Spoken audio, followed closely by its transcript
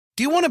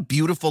Do you want a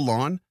beautiful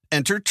lawn?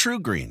 Enter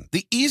TruGreen,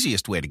 the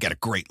easiest way to get a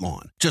great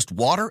lawn. Just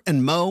water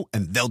and mow,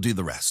 and they'll do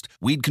the rest.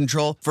 Weed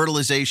control,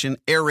 fertilization,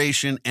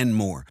 aeration, and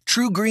more.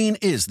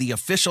 TruGreen is the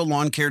official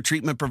lawn care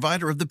treatment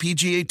provider of the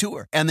PGA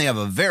Tour, and they have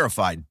a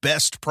verified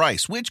best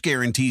price, which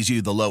guarantees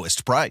you the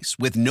lowest price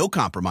with no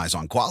compromise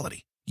on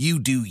quality. You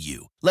do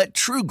you. Let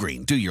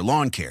TruGreen do your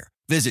lawn care.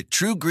 Visit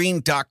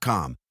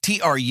TruGreen.com,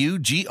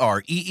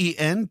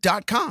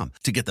 TruGreen.com,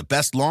 to get the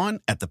best lawn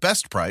at the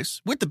best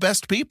price with the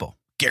best people.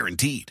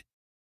 Guaranteed.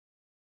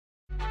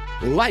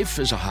 Life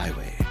is a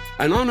highway,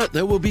 and on it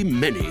there will be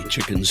many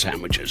chicken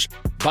sandwiches.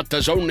 But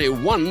there's only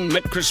one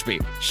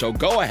McCrispy. So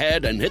go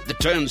ahead and hit the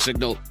turn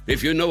signal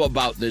if you know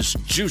about this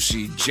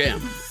juicy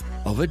gem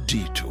of a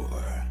detour.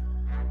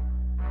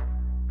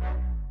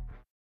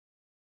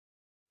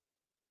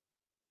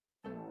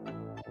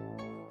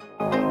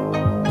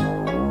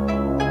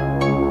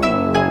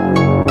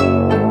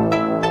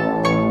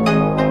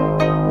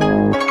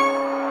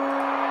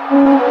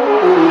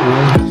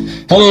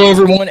 Hello,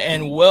 everyone,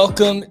 and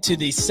welcome to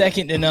the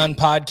Second to None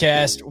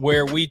podcast,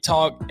 where we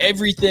talk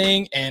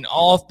everything and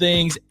all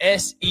things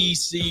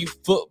SEC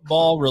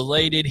football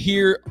related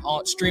here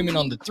streaming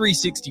on the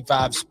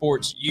 365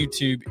 Sports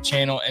YouTube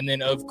channel. And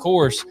then, of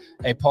course,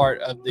 a part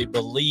of the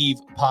Believe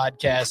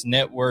Podcast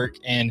Network.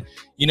 And,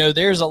 you know,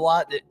 there's a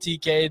lot that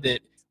TK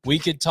that we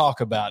could talk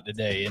about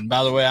today. And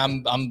by the way,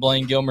 I'm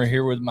Blaine Gilmer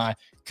here with my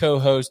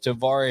co-host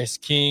Tavares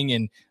King.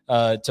 And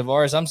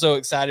Tavares, I'm so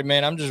excited,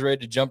 man. I'm just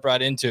ready to jump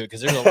right into it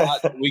because there's a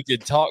lot that we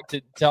could talk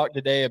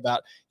today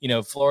about, you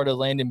know, Florida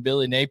landing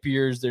Billy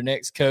Napier as their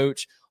next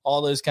coach,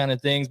 all those kind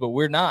of things. But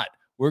we're not.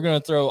 We're going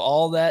to throw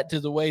all that to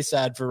the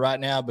wayside for right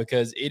now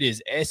because it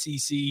is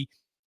SEC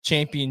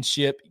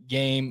championship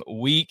game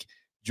week,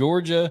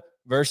 Georgia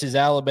versus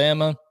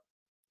Alabama.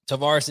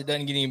 Tavares, it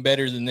doesn't get any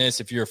better than this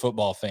if you're a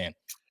football fan.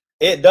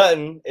 It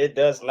doesn't. It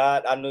does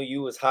not. I knew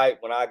you was hyped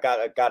when I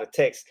got a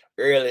text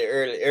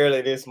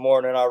early this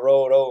morning. I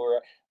rolled over. I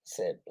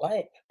said,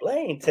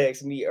 Blaine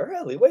texted me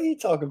early. What are you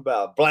talking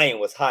about? Blaine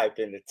was hyped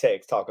in the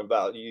text talking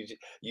about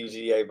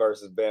UGA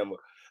versus Bama.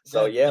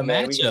 So yeah,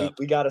 man,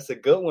 we got us a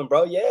good one,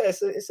 bro. Yeah,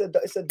 it's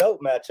a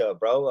dope matchup,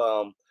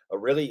 bro. A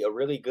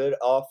really good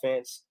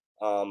offense,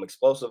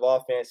 explosive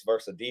offense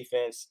versus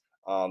defense,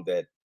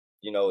 that,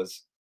 you know,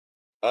 is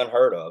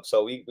unheard of.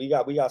 So we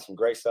got some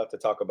great stuff to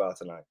talk about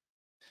tonight.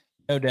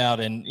 No doubt.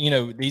 And, you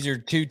know, these are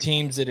two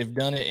teams that have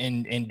done it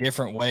in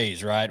different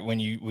ways, right? When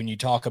you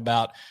talk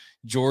about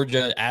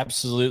Georgia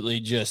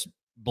absolutely just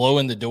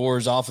blowing the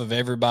doors off of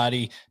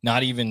everybody,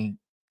 not even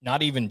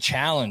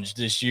challenged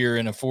this year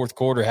in a fourth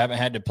quarter, haven't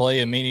had to play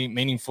a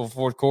meaningful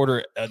fourth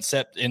quarter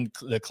except in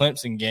the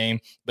Clemson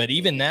game. But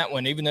even that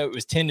one, even though it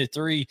was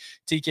 10-3,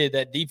 TK,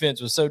 that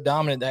defense was so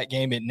dominant that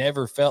game, it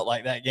never felt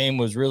like that game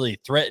was really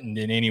threatened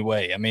in any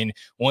way. I mean,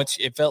 once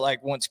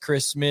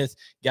Chris Smith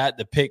got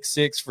the pick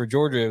six for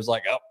Georgia, it was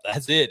like, oh,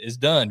 that's it. It's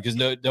done because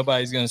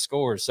nobody's going to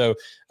score. So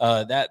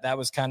that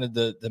was kind of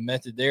the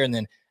method there. And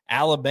then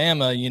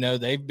Alabama, you know,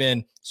 they've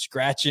been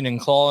scratching and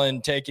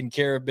clawing, taking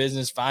care of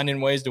business, finding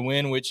ways to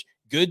win, which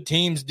good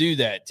teams do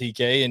that,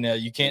 TK. And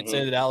you can't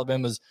say that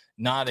Alabama's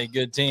not a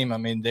good team. I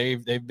mean,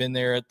 they've been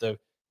there at the,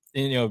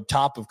 you know,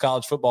 top of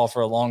college football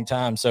for a long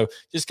time. So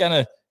just kind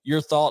of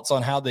your thoughts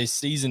on how this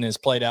season has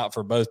played out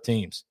for both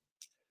teams.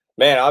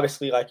 Man,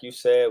 obviously, like you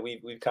said,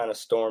 we've kind of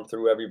stormed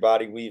through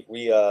everybody.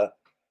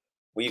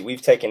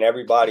 We've taken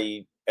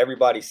everybody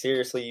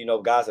seriously. You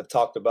know, guys have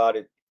talked about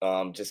it.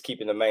 Just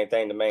keeping the main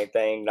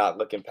thing, not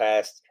looking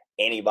past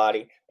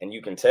anybody. And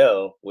you can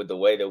tell with the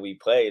way that we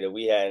play that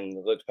we hadn't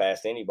looked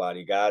past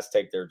anybody. Guys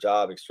take their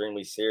job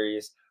extremely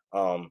serious,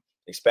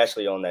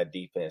 especially on that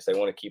defense. They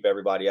want to keep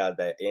everybody out of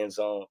that end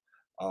zone.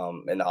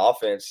 And the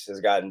offense has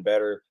gotten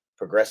better,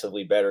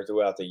 progressively better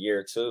throughout the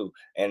year too.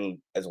 And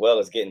as well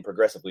as getting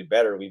progressively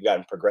better, we've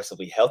gotten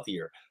progressively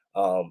healthier.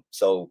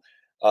 So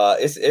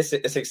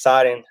it's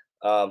exciting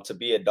to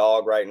be a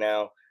dog right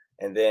now.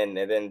 And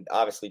then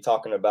obviously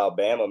talking about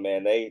Bama,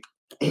 man,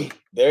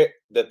 they're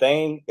the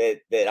thing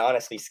that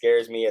honestly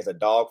scares me as a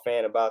dog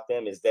fan about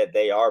them is that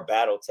they are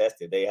battle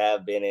tested. They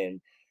have been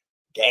in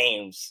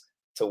games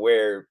to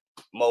where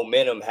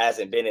momentum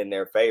hasn't been in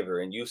their favor.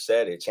 And you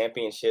said it,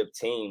 championship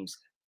teams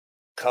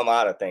come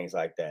out of things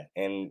like that.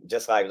 And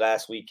just like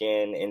last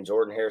weekend in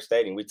Jordan-Hare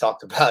Stadium, we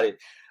talked about it,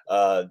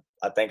 I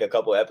think a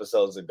couple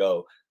episodes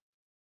ago.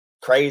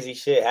 Crazy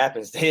shit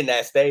happens in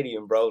that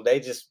stadium, bro. They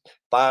just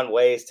find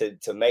ways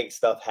to make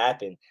stuff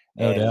happen.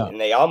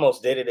 And they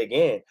almost did it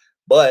again.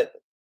 But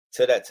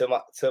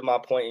to my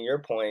point and your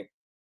point,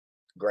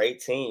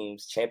 great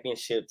teams,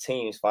 championship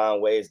teams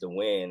find ways to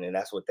win, and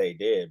that's what they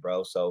did,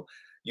 bro. So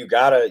you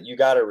gotta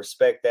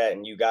respect that,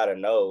 and you gotta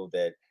know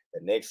that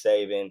Nick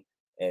Saban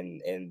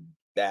and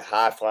that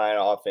high flying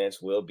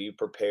offense will be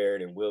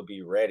prepared and will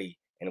be ready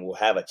and will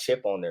have a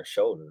chip on their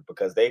shoulder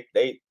because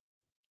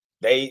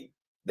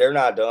they're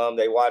not dumb.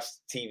 They watch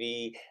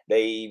TV,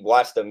 they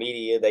watch the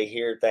media, they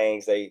hear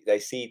things, they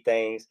see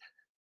things,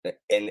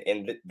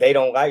 and they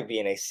don't like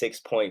being a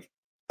 6-point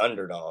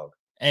underdog.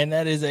 And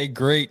that is a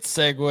great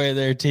segue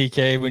there,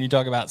 TK, when you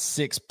talk about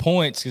 6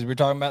 points, because we're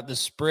talking about the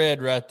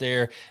spread right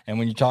there. And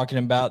when you're talking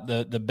about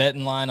the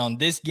betting line on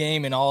this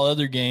game and all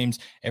other games,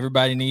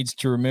 everybody needs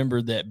to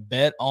remember that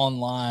Bet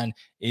Online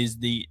is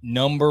the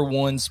number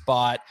one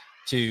spot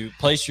to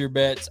place your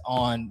bets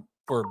on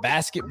for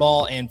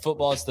basketball and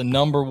football. It's the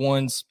number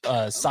one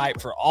site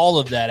for all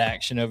of that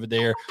action over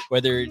there,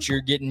 whether it's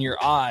you're getting your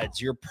odds,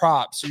 your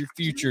props, your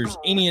futures,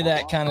 any of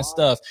that kind of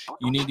stuff.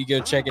 You need to go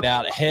check it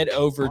out. Head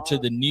over to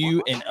the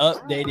new and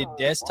updated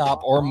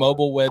desktop or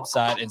mobile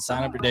website and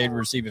sign up today to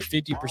receive a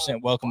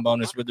 50% welcome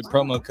bonus with the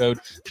promo code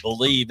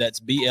BELIEVE. That's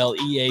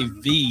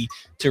BLEAV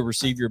to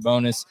receive your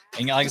bonus.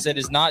 And like I said,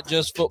 it's not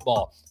just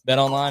football.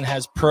 BetOnline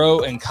has pro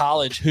and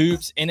college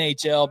hoops,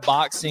 NHL,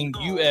 boxing,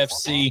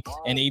 UFC,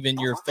 and even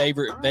your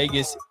favorite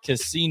Vegas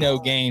casino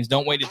games.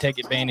 Don't wait to take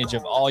advantage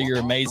of all your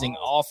amazing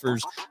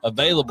offers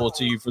available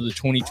to you for the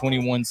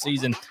 2021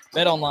 season.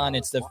 BetOnline,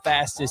 it's the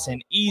fastest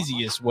and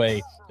easiest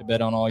way to bet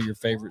on all your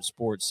favorite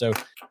sports. So,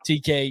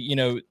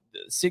 TK,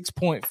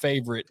 6-point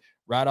favorite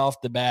right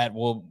off the bat.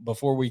 Well,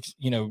 before we,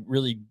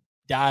 really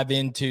dive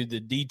into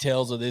the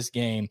details of this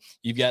game,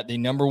 you've got the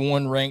number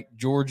one ranked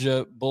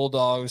Georgia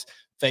Bulldogs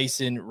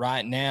facing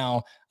right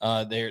now.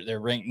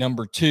 They're ranked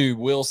number 2.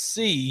 We'll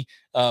see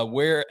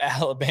where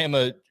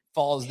Alabama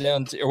falls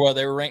down to, or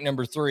they were ranked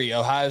number 3.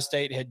 Ohio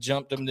State had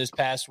jumped them this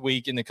past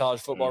week in the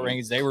college football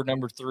rankings. They were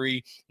number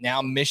 3.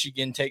 Now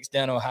Michigan takes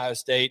down Ohio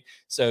State.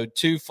 So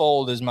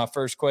twofold is my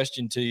first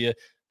question to you.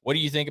 What do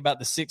you think about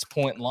the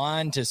 6-point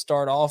line to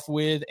start off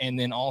with? And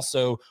then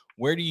also,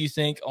 where do you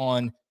think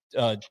on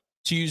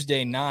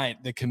Tuesday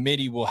night the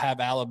committee will have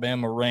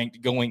Alabama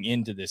ranked going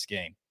into this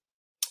game?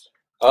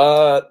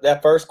 That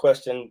first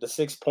question, the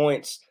 6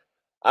 points,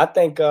 I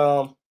think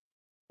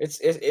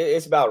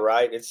it's about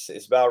right.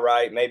 It's about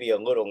right. Maybe a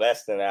little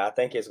less than that. I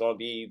think it's going to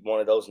be one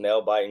of those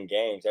nail biting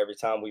games every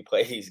time we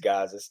play these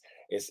guys.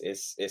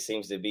 It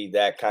seems to be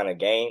that kind of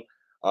game.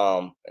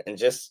 And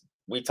just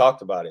we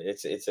talked about it.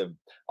 It's a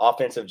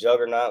offensive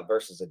juggernaut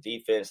versus a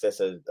defense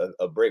that's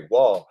a brick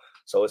wall.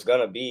 So it's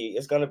gonna be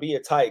a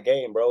tight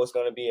game, bro. It's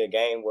gonna be a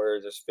game where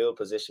there's field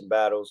position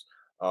battles.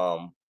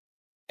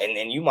 And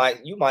then you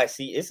might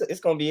see it's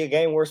going to be a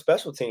game where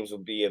special teams will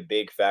be a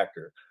big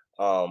factor.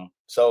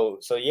 So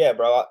yeah,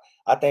 bro.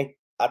 I think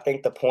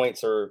the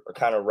points are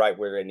kind of right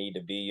where they need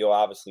to be.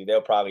 Obviously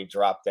they'll probably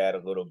drop that a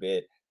little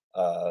bit.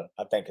 I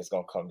think it's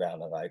going to come down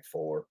to like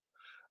 4.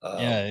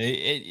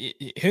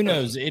 Who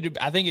knows?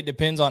 I think it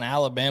depends on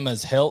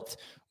Alabama's health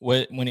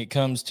when it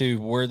comes to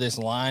where this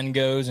line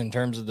goes in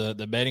terms of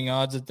the betting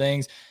odds of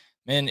things.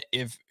 Man,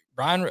 if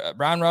Brian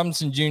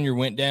Robinson Jr.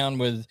 went down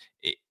with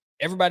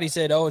everybody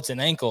said, "Oh, it's an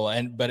ankle,"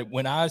 but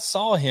when I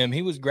saw him,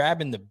 he was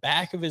grabbing the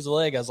back of his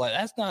leg. I was like,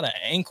 "That's not an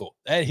ankle."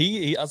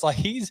 I was like,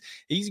 he's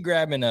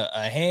grabbing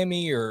a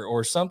hammy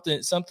or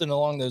something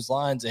along those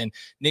lines. And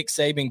Nick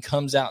Saban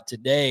comes out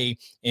today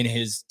in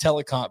his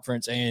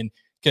teleconference and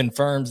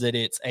confirms that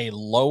it's a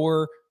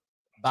lower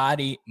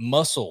body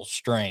muscle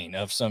strain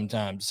of some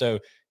time. So,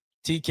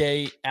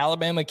 TK,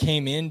 Alabama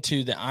came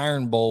into the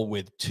Iron Bowl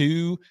with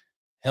 2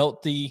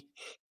 healthy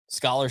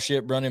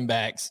scholarship running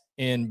backs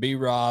in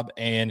B-Rob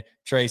and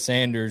Trey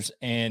Sanders,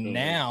 and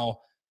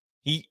now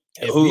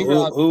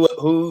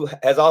who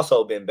has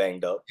also been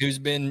banged up, who's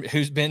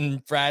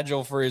been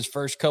fragile for his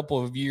first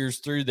couple of years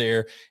through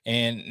there,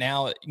 and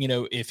now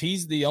if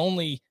he's the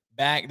only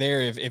back there,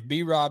 if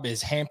B-Rob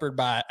is hampered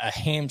by a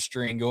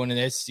hamstring going to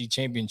the SEC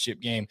championship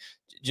game,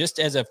 just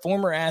as a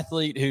former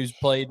athlete who's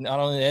played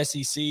not only the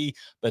SEC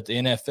but the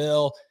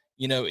NFL.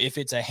 If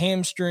it's a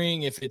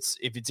hamstring, if it's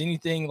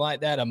anything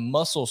like that, a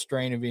muscle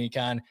strain of any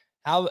kind,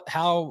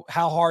 how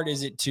hard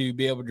is it to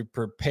be able to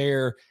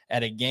prepare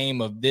at a game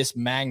of this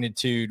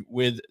magnitude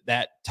with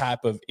that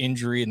type of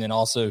injury, and then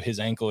also his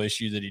ankle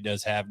issue that he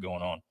does have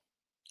going on?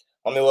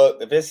 I mean, well,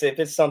 if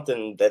it's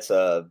something that's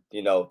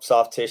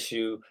soft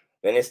tissue,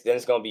 then it's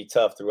going to be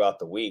tough throughout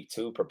the week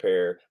to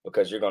prepare,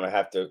 because you're going to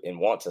have to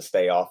and want to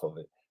stay off of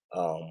it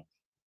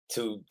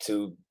to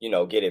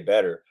get it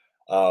better.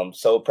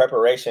 So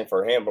preparation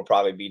for him will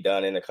probably be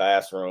done in the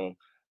classroom,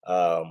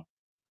 in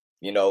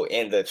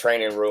the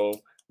training room,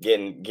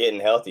 getting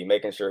healthy,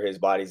 making sure his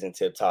body's in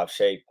tip top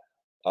shape.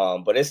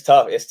 But it's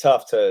tough. It's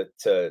tough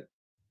to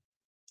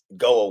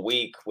go a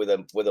week with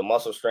a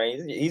muscle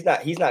strain. He's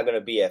not going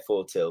to be at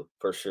full tilt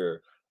for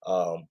sure.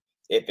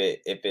 If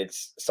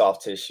it's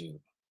soft tissue.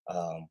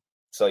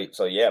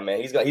 So yeah, man,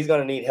 he's going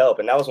to need help.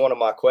 And that was one of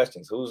my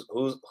questions.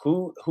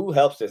 Who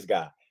helps this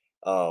guy?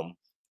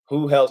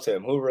 Who helps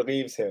him? Who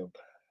relieves him?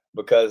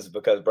 Because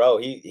bro,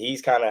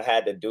 he's kind of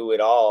had to do it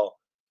all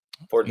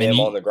for them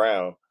on the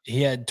ground.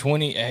 He had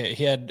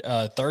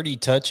 30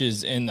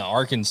 touches in the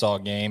Arkansas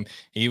game.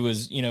 He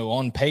was,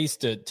 on pace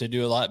to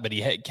do a lot, but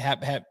he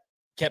kept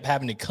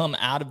having to come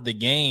out of the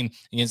game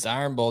against the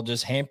Iron Bowl,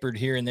 just hampered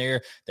here and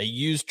there. They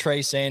used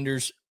Trey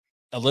Sanders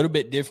a little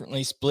bit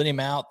differently, split him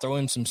out, throw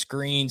him some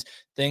screens,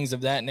 things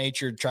of that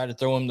nature, try to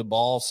throw him the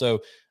ball. So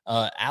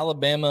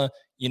Alabama,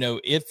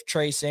 if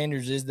Trey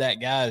Sanders is that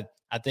guy,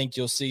 I think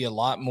you'll see a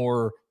lot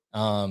more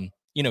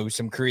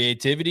some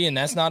creativity, and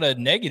that's not a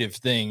negative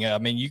thing. I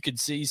mean, you could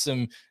see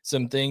some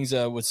things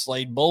with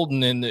Slade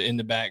Bolden in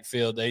the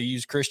backfield. They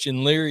use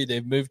Christian Leary.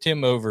 They've moved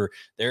him over.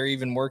 They're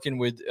even working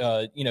with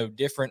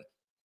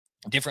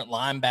different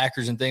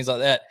linebackers and things like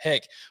that.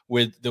 Heck,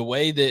 with the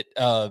way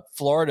that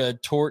Florida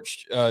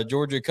torched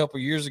Georgia a couple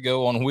years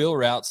ago on wheel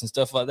routes and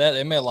stuff like that,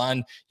 they may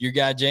line your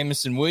guy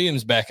Jameson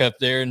Williams back up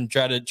there and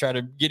try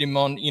to get him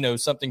on,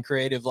 something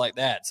creative like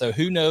that. So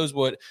who knows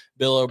what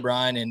Bill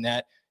O'Brien and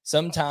that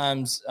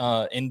sometimes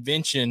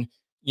invention,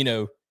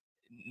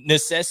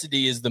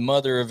 necessity is the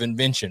mother of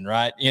invention,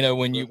 right?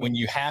 When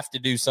you have to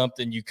do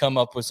something, you come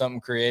up with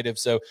something creative.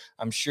 So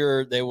I'm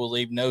sure they will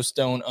leave no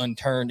stone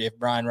unturned if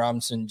Brian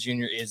Robinson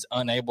Jr. is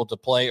unable to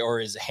play or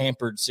is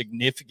hampered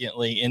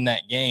significantly in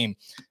that game.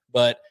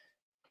 But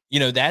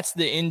that's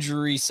the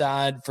injury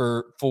side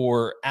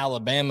for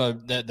Alabama.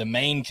 That the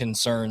main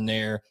concern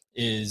there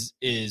is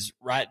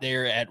right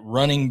there at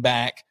running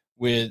back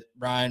with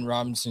Brian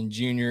Robinson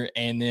Jr.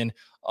 and then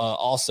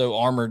also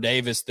Armour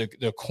Davis,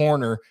 the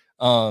corner,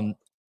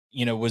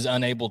 was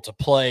unable to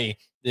play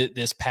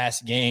this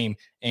past game,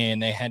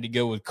 and they had to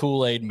go with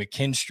Kool-Aid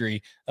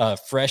McKinstry,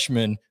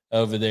 freshman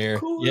over there.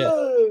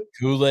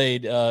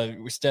 Kool-Aid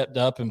stepped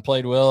up and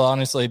played well.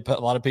 Honestly, a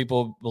lot of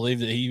people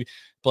believe that he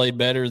played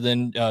better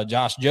than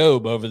Josh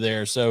Jobe over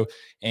there. So,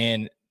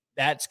 and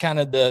that's kind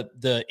of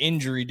the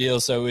injury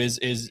deal. So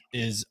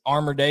is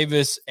Armour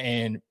Davis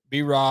and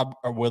B-Rob,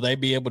 or will they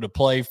be able to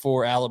play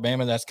for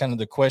Alabama? That's kind of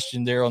the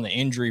question there on the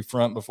injury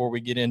front before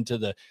we get into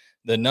the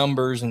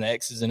numbers and the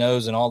X's and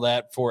O's and all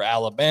that for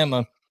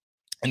Alabama.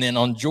 And then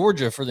on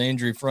Georgia for the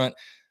injury front,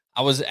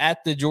 I was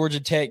at the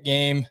Georgia Tech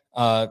game.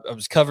 I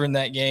was covering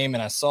that game,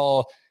 and I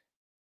saw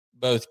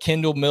both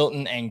Kendall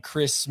Milton and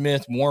Chris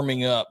Smith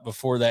warming up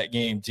before that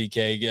game,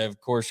 TK.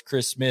 Of course,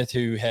 Chris Smith,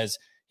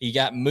 he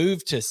got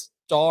moved to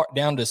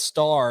down to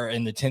star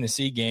in the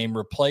Tennessee game,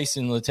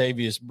 replacing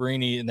Latavius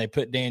Brini, and they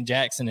put Dan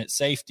Jackson at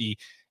safety.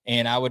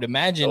 And I would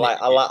imagine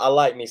I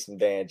like me some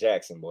Dan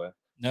Jackson, boy.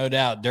 No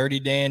doubt. Dirty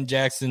Dan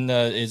Jackson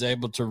is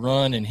able to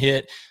run and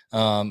hit.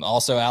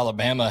 Also,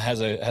 Alabama has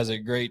a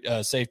great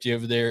safety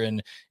over there,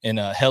 and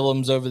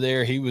Helms over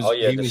there. He was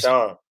hitting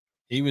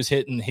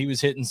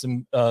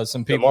some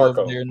people DeMarco,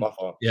 over there. My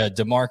fault. Yeah,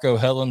 DeMarco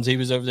Helms. He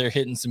was over there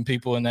hitting some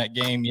people in that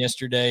game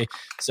yesterday.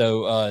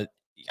 So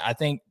I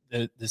think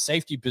the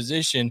safety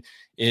position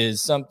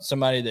is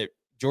somebody that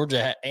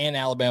Georgia and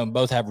Alabama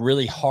both have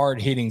really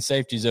hard hitting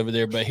safeties over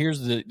there. But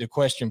here's the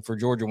question for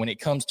Georgia when it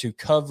comes to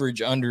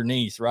coverage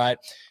underneath, right?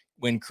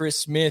 When Chris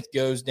Smith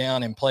goes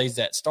down and plays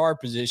that star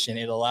position,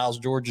 it allows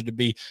Georgia to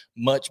be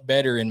much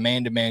better in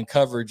man-to-man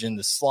coverage in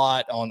the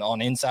slot,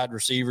 on inside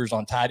receivers,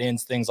 on tight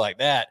ends, things like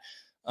that.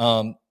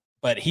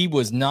 But he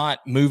was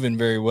not moving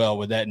very well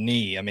with that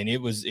knee. I mean,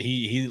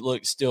 he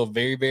looked still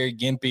very, very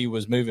gimpy,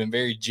 was moving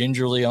very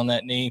gingerly on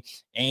that knee.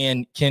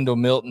 And Kendall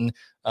Milton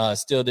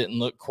still didn't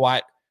look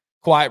quite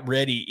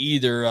ready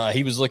either.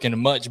 He was looking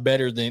much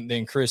better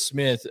than Chris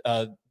Smith.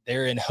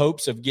 They're in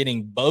hopes of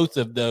getting both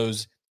of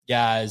those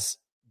guys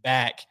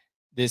back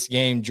this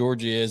game,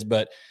 Georgia is.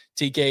 But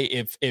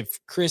TK, if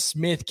Chris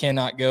Smith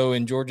cannot go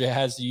and Georgia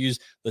has to use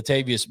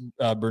Latavius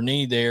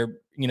Brini there,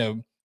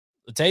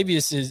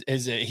 Latavius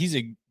he's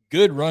a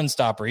good run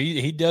stopper.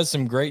 He does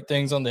some great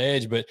things on the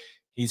edge, but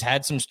he's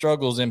had some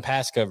struggles in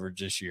pass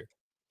coverage this year.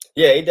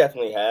 Yeah, he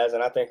definitely has.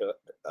 And I think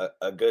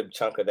a good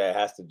chunk of that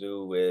has to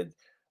do with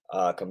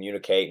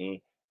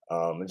communicating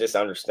and just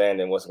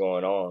understanding what's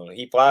going on.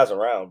 He flies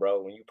around,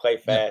 bro. When you play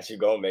fast, you're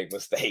going to make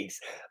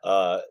mistakes.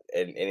 And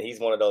he's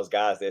one of those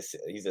guys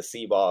he's a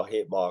see ball,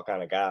 hit ball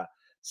kind of guy.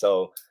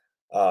 So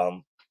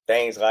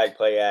things like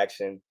play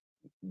action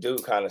do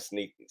kind of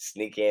sneak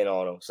in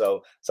on him.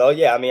 So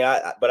yeah, I mean,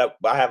 I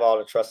have all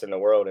the trust in the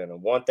world in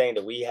him. One thing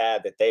that we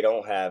have that they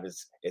don't have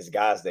is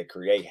guys that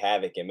create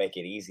havoc and make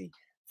it easy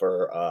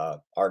for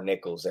our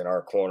nickels and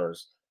our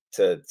corners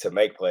to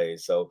make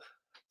plays.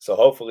 So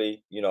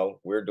hopefully,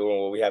 we're doing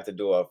what we have to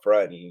do up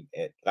front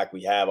and like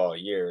we have all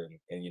year.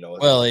 And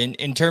well,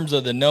 in terms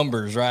of the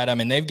numbers, right? I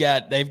mean, they've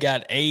got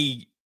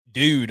a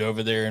dude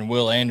over there in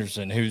Will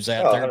Anderson who's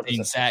at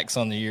 13 sacks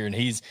on the year, and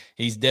he's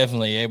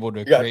definitely able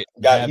to create.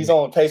 He's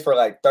on pace for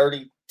like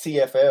 30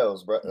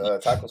 TFLs, bro,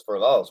 tackles for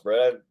loss,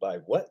 bro.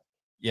 Like what?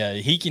 Yeah,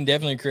 he can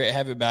definitely create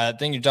havoc. But I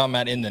think you're talking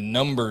about in the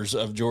numbers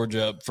of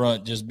Georgia up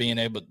front, just being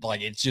able, like,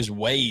 it's just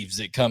waves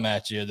that come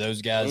at you.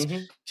 Those guys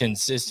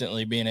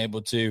consistently being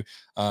able to.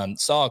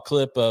 Saw a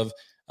clip of,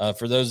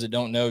 for those that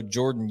don't know,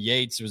 Jordan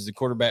Yates was the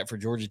quarterback for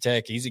Georgia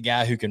Tech. He's a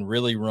guy who can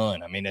really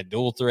run. I mean, a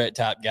dual threat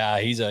type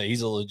guy. He's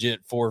a legit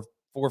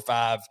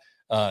 4-5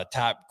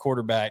 type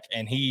quarterback,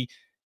 and he,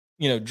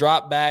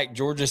 dropped back.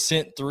 Georgia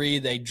sent 3.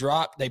 They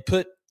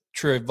put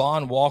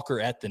Trevon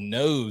Walker at the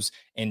nose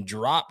and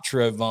dropped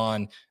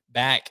Trevon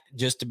back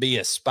just to be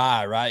a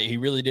spy, right? He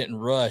really didn't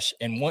rush.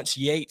 And once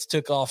Yates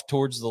took off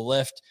towards the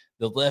left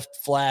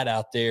flat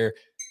out there,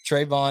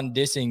 Trevon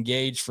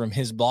disengaged from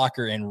his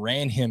blocker and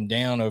ran him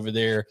down over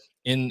there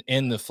in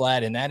the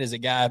flat. And that is a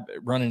guy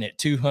running at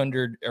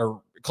 200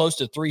 or close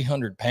to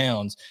 300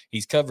 pounds.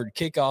 He's covered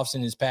kickoffs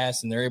in his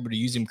past, and they're able to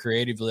use him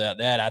creatively like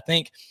that. I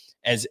think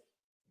as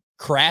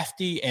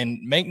crafty, and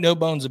make no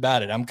bones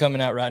about it, I'm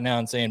coming out right now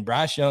and saying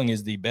Bryce Young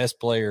is the best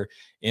player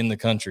in the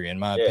country, in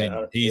my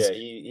opinion. He's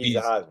the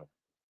Heisman.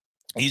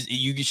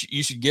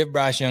 You should give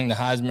Bryce Young the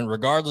Heisman,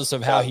 regardless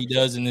of how he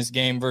does in this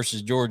game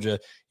versus Georgia.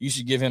 You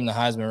should give him the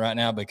Heisman right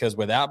now, because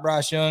without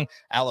Bryce Young,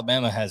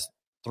 Alabama has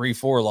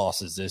 3-4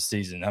 losses this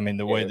season. I mean,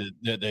 the way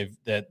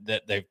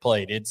that they've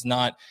played,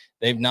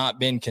 they've not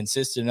been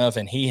consistent enough,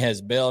 and he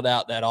has bailed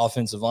out that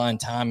offensive line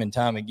time and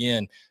time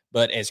again.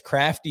 But as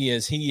crafty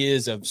as he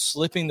is of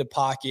slipping the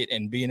pocket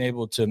and being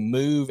able to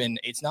move, and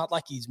it's not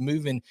like he's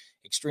moving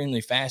extremely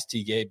fast,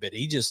 TK, but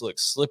he just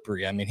looks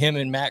slippery. I mean, him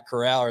and Matt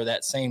Corral are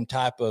that same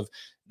type of,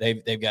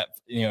 they've got,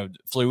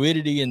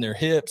 fluidity in their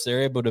hips.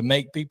 They're able to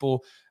make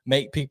people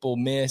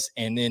miss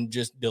and then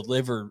just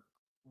deliver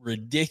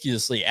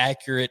ridiculously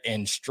accurate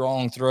and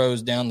strong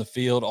throws down the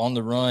field, on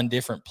the run,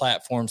 different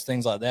platforms,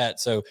 things like that.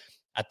 So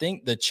I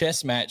think the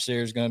chess match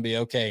there is going to be,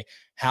 okay,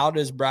 how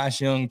does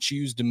Bryce Young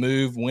choose to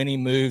move when he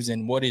moves,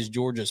 and what is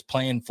Georgia's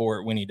plan for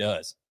it when he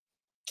does?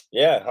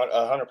 Yeah,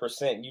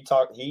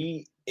 100%.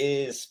 He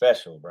is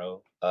special,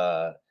 bro.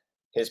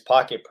 His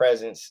pocket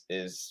presence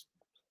is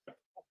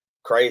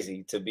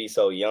crazy to be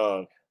so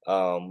young.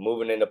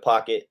 Moving in the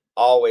pocket,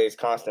 always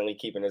constantly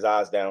keeping his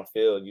eyes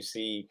downfield. You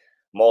see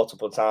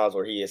multiple times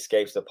where he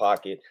escapes the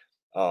pocket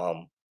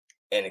and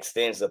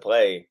extends the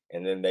play,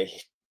 and then they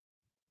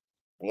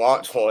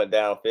launch one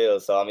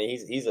downfield. So I mean,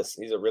 he's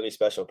a really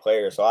special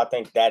player. So I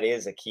think that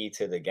is a key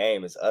to the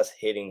game, is us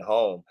hitting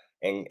home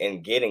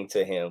and getting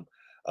to him,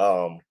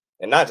 and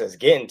not just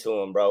getting to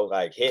him, bro,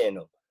 like hitting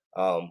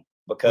him.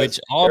 Because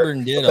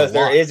Auburn did, because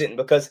there isn't,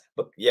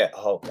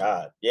 oh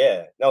God,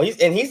 yeah, no,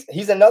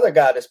 he's another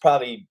guy that's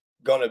probably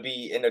gonna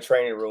be in the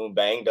training room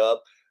banged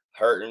up,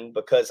 hurting,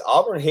 because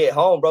Auburn hit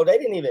home, bro. They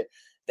didn't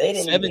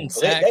 7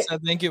 sacks, I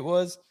think it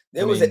was.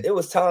 It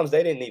was times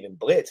they didn't even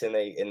blitz and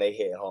they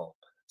hit home.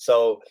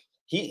 So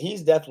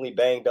he's definitely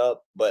banged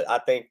up, but I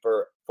think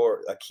for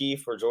a key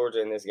for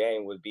Georgia in this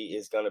game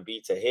is going to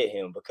be to hit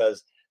him,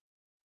 because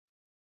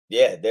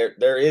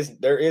there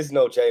is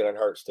no Jalen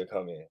Hurts to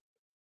come in.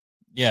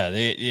 Yeah,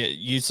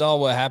 you saw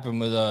what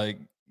happened with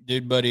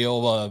dude buddy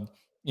old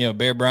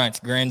Bear Bryant's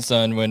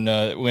grandson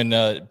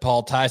when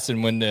Paul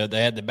Tyson, when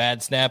they had the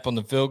bad snap on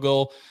the field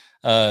goal.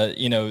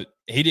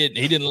 He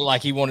didn't look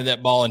like he wanted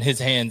that ball in his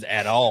hands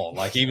at all.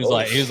 Like he was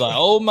like,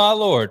 oh my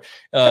Lord.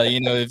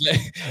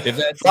 If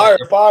that's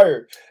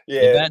fire.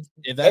 Yeah.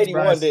 If that's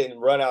 81 Bryce, didn't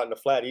run out in the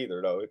flat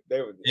either, though.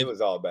 It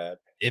was all bad.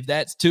 If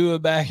that's Tua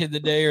back in the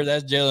day, or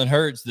that's Jalen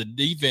Hurts, the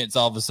defense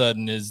all of a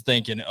sudden is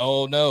thinking,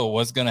 oh no,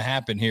 what's going to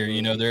happen here?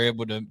 Mm-hmm. They're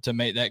able to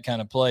make that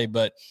kind of play.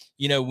 But,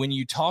 when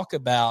you talk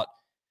about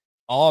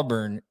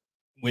Auburn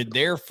with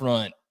their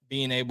front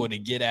being able to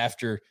get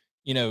after,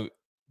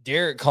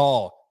 Derek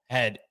Hall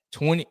had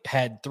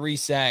 3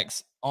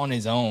 sacks on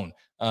his own.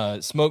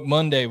 Smoke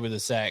Monday with a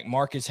sack.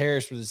 Marcus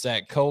Harris with a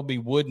sack. Colby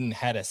Wooden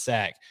had a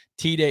sack.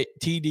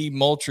 TD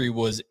Moultrie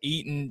was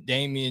eating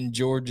Damian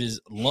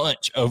George's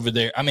lunch over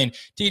there. I mean,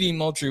 TD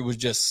Moultrie was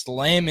just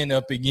slamming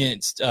up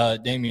against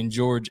Damian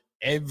George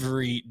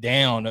every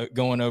down,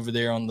 going over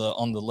there on the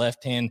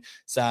left-hand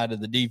side of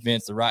the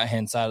defense, the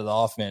right-hand side of the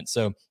offense.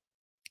 So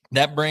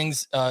that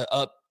brings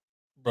up,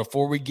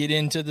 before we get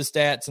into the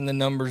stats and the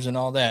numbers and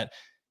all that,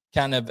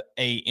 kind of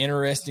a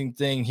interesting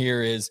thing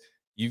here is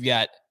you've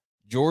got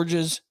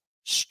Georgia's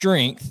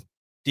strength,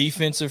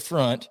 defensive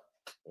front,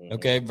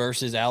 okay,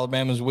 versus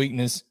Alabama's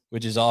weakness,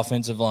 which is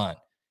offensive line.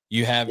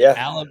 You have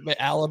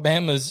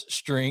Alabama's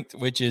strength,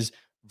 which is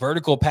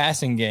vertical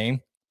passing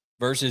game,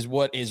 versus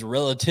what is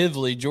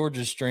relatively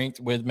Georgia's strength,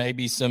 with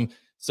maybe some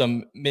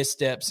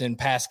missteps in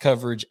pass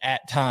coverage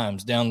at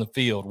times down the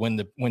field when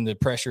the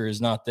pressure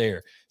is not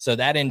there. So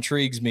that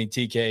intrigues me,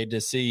 TK, to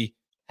see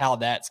how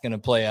that's going to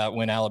play out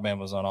when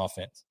Alabama's on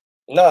offense.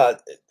 No,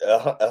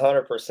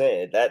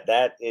 100%.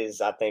 That is,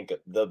 I think,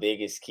 the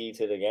biggest key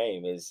to the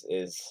game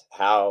is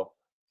how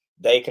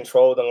they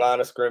control the line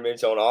of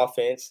scrimmage on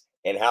offense,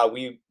 and how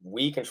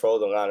we control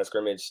the line of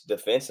scrimmage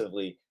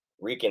defensively,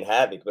 wreaking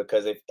havoc.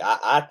 Because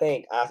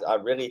I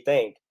really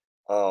think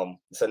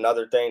it's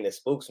another thing that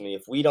spooks me.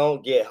 If we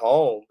don't get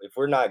home, if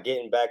we're not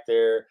getting back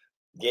there,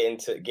 getting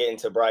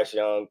to Bryce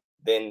Young,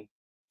 then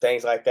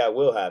things like that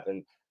will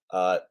happen.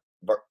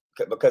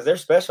 Because they're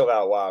special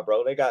out wide,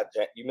 bro. They got,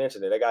 you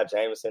mentioned it, they got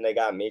Jameson, they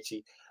got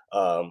Mitchie,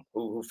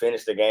 who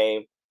finished the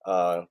game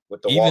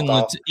with the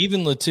walk-off.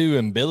 Even Latu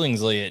and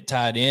Billingsley at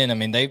tight end. I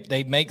mean,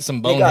 they make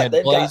some bonehead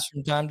plays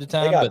from time to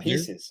time, but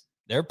pieces.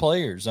 They're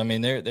players. I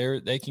mean,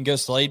 they can go.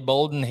 Slade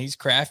Bolden, he's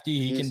crafty.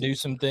 He can do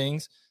some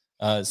things.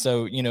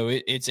 So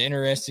it's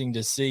interesting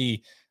to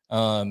see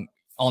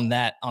on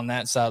that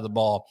side of the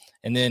ball.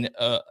 And then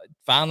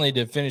finally,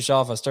 to finish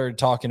off, I started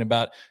talking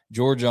about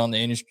Georgia on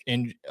the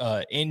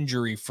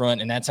injury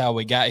front, and that's how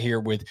we got here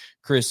with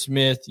Chris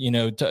Smith,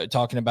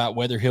 talking about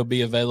whether he'll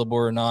be available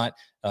or not,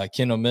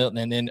 Kendall Milton.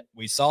 And then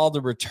we saw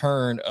the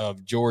return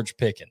of George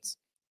Pickens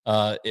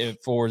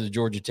for the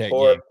Georgia Tech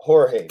game.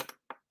 Jorge.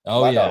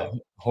 Oh, yeah.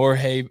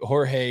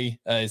 Jorge,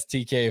 as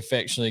TK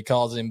affectionately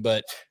calls him.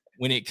 But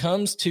when it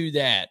comes to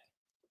that,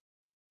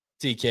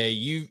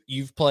 TK,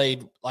 you've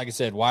played, like I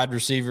said, wide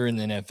receiver in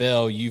the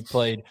NFL. You've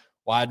played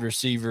wide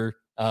receiver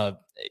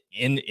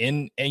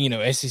in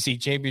SEC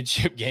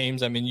championship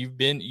games. I mean, you've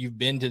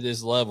been to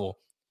this level.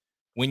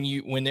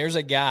 When there's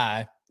a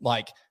guy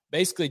like,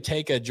 basically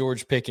take a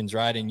George Pickens,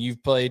 right? And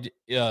you've played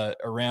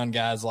around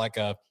guys like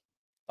a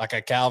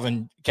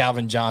Calvin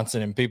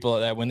Johnson and people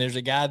like that. When there's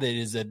a guy that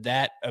is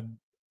that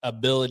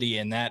ability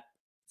and that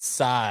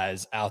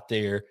size out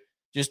there,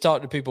 just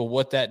talk to people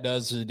what that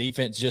does to the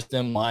defense, just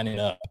them lining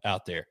up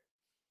out there.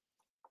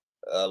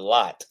 A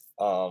lot.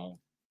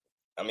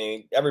 I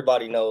mean,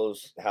 everybody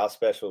knows how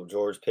special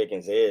George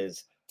Pickens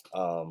is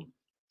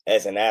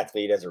as an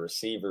athlete, as a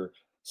receiver.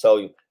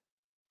 So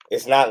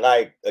it's not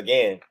like,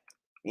 again,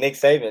 Nick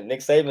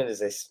Saban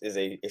is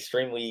a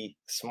extremely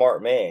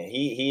smart man.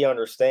 He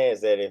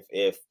understands that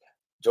if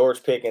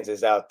George Pickens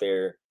is out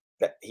there,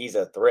 that he's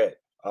a threat.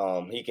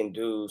 He can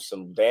do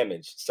some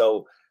damage.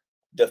 So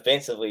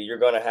defensively, you're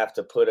going to have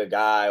to put a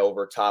guy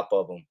over top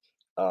of him.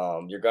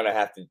 You're going to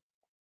have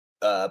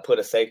to put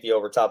a safety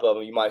over top of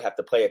him. You might have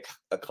to play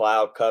a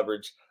cloud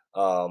coverage,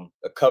 a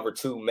cover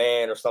 2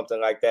 man or something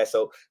like that.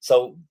 So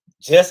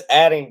just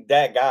adding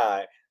that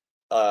guy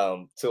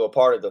to a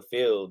part of the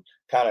field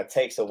kind of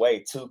takes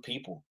away 2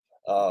 people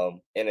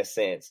in a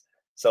sense.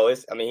 So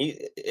it's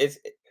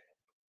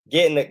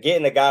getting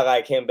a guy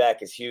like him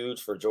back is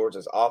huge for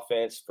Georgia's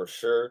offense for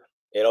sure.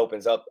 It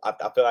opens up.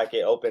 I feel like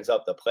it opens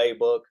up the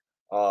playbook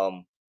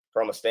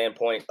from a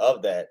standpoint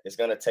of that. It's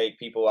going to take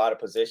people out of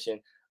position.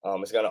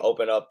 It's going to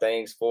open up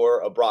things for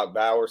a Brock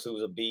Bowers,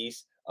 who's a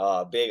beast.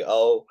 Big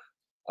O.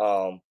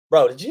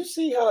 Bro, did you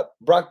see how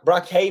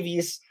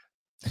Brockhavius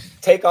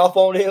take off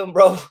on him,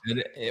 bro?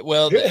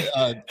 Well,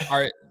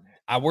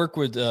 I work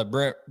with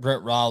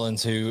Brent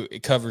Rollins, who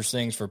covers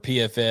things for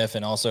PFF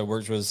and also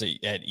works with us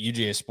at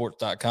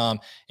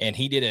UGAsports.com. And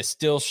he did a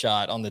still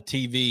shot on the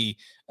TV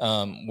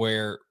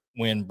where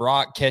when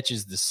Brock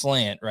catches the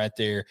slant right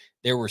there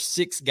were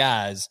 6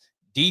 guys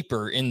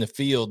deeper in the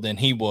field than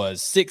he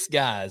was. 6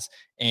 guys,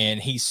 and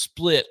he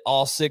split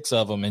all 6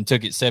 of them and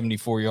took it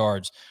 74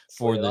 yards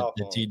for the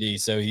TD.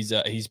 So he's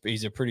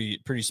a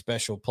pretty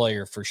special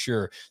player for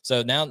sure.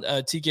 So now,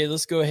 TK,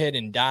 let's go ahead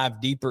and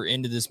dive deeper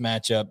into this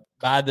matchup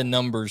by the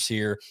numbers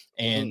here.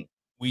 And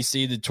we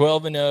see the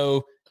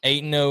 12-0,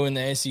 8-0 in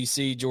the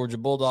SEC Georgia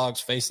Bulldogs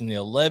facing the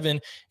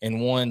 11-1,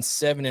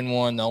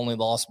 7-1. The only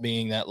loss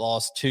being that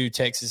loss to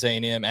Texas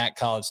A&M at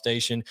College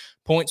Station.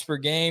 Points per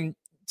game,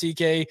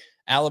 TK,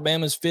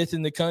 Alabama's 5th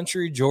in the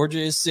country. Georgia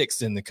is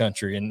 6th in the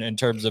country in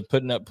terms of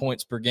putting up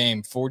points per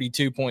game,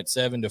 42.7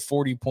 to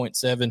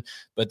 40.7.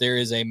 But there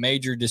is a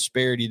major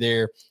disparity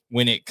there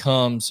when it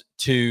comes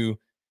to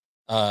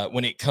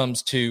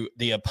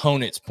the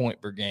opponent's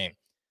point per game.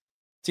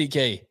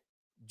 TK,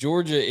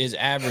 Georgia is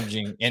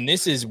averaging, and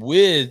this is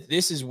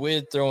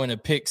with throwing a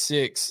pick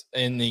 6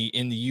 in the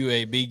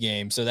UAB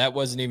game. So that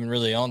wasn't even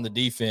really on the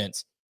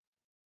defense.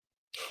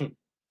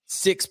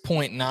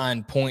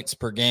 6.9 points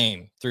per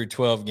game through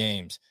 12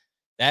 games.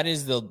 That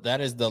is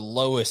the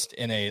lowest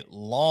in a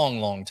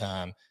long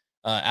time.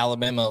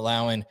 Alabama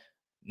allowing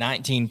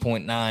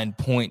 19.9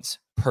 points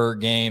per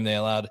game. They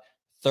allowed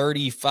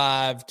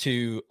 35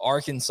 to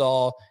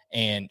Arkansas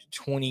and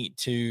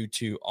 22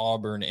 to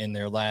Auburn in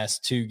their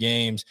last 2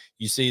 games.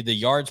 You see the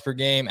yards per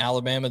game,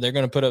 Alabama, they're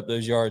going to put up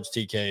those yards,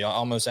 TK,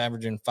 almost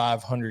averaging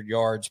 500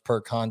 yards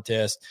per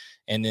contest.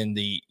 And then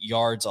the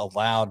yards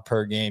allowed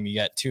per game, you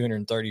got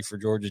 230 for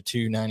Georgia,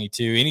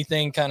 292.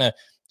 Anything kind of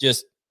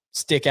just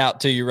stick out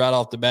to you right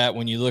off the bat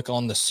when you look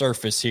on the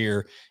surface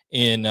here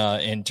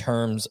in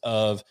terms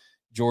of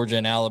Georgia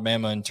and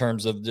Alabama, in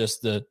terms of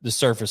just the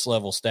surface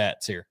level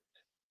stats here?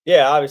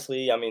 Yeah,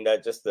 obviously, I mean,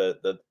 that just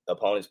the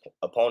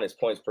opponent's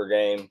points per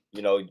game,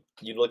 you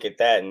look at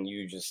that and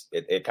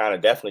it kind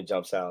of definitely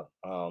jumps out.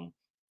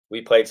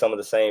 We played some of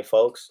the same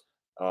folks,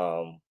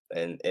 and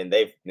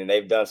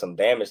they've done some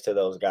damage to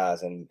those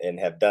guys and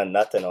have done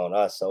nothing on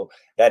us. So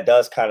that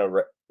does kind of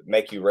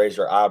make you raise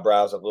your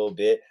eyebrows a little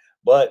bit.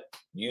 But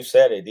you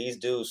said it, these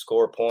dudes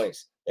score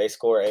points. They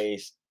score a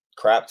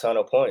crap ton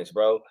of points,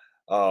 bro.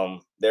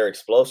 They're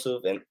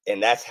explosive,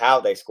 and that's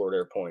how they score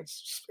their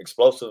points.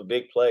 Explosive,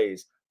 big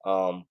plays.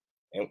 And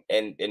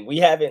we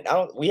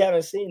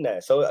haven't seen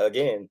that. So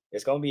again,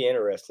 it's going to be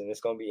interesting. It's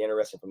going to be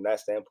interesting from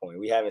that standpoint.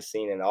 We haven't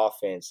seen an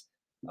offense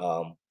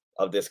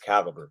of this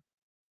caliber.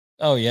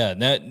 Oh yeah,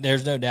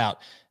 there's no doubt.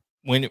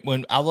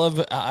 When I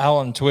love how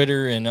on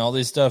Twitter and all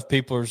this stuff,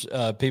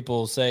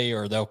 people say,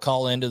 or they'll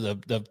call into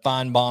the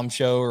Fine Bomb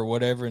show or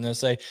whatever, and they'll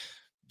say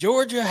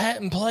Georgia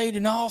hadn't played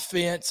an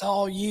offense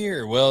all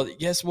year. Well,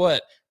 guess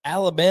what?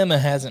 Alabama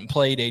hasn't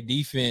played a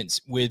defense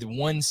with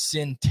one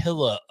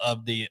scintilla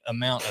of the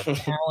amount of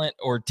talent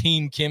or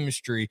team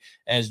chemistry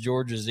as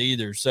Georgia's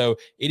either. So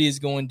it is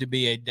going to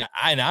be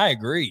and I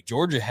agree,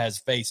 Georgia has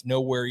faced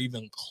nowhere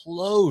even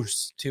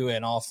close to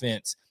an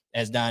offense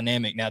as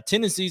dynamic. Now,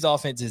 Tennessee's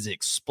offense is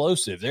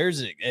explosive.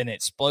 There's an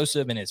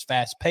explosive and as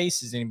fast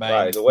paced as anybody.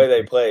 Right. The way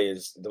they play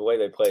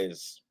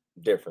is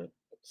different.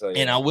 So,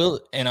 yeah.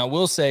 And I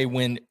will say,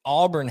 when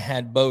Auburn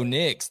had Bo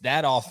Nix,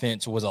 that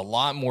offense was a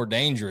lot more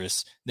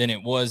dangerous than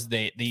it was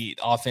the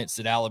offense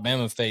that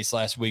Alabama faced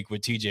last week with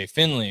TJ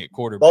Finley at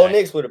quarterback. Bo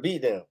Nix would have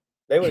beat them.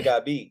 They would have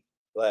got beat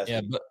last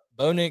week. But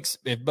Bo Nix,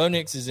 if Bo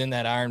Nix is in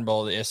that Iron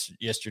Bowl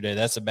yesterday,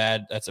 that's a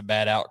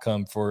bad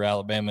outcome for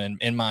Alabama,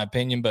 in my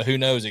opinion. But who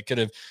knows? It could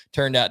have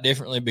turned out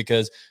differently,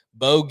 because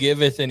Bo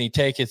giveth and he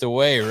taketh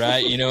away,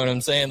 right? You know what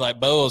I'm saying?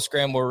 Like, Bo will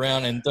scramble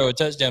around and throw a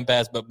touchdown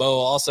pass, but Bo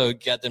also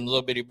got them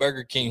little bitty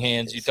Burger King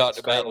hands you talked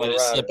about, let it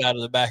slip out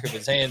of the back of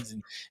his hands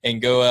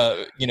and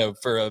go,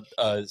 for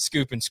a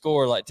scoop and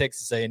score like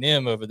Texas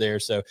A&M over there.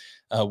 So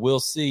we'll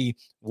see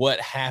what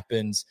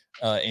happens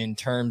in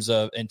terms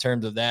of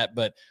that.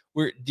 But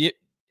we're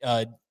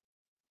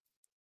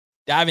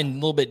diving a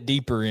little bit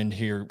deeper into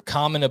here.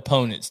 Common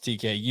opponents,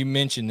 TK. You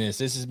mentioned this.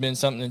 This has been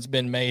something that's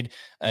been made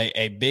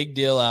a big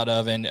deal out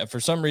of, and for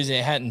some reason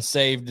it hadn't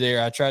saved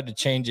there. I tried to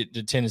change it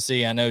to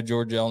Tennessee. I know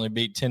Georgia only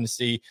beat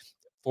Tennessee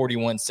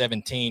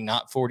 41-17,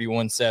 not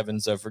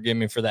 41-7, so forgive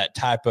me for that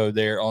typo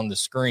there on the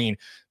screen.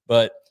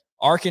 But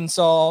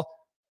Arkansas,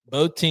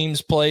 both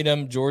teams played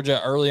them.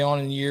 Georgia early on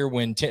in the year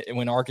when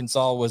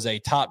Arkansas was a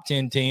top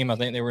 10 team. I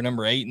think they were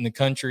number 8 in the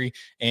country,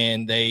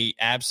 and they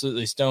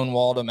absolutely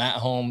stonewalled them at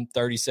home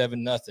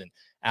 37-0.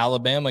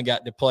 Alabama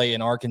got to play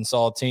an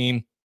Arkansas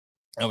team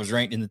that was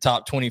ranked in the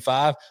top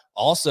 25.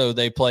 Also,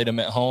 they played them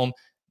at home.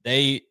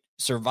 They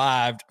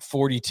survived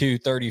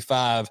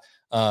 42-35,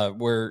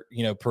 where,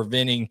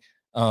 preventing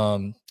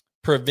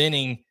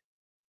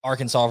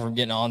Arkansas from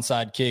getting an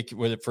onside kick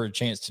with it for a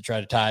chance to try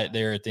to tie it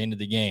there at the end of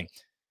the game.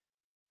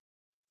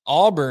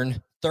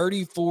 Auburn,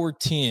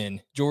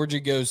 34-10.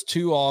 Georgia goes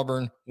to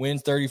Auburn,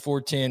 wins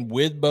 34-10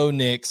 with Bo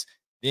Nix.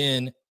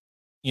 Then,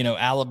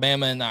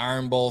 Alabama in the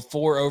Iron Bowl,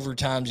 4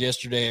 overtimes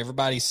yesterday.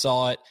 Everybody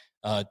saw it,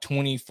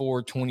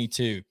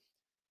 24-22.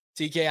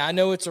 TK, I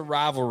know it's a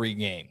rivalry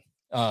game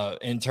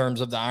in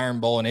terms of the Iron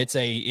Bowl, and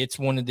it's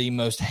one of the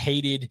most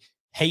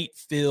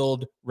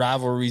hate-filled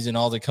rivalries in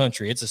all the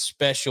country. It's a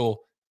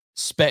special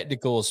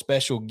spectacle, a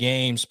special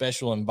game,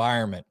 special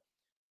environment.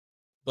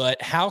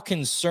 But how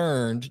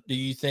concerned do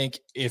you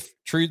think, if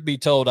truth be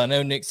told, I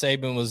know Nick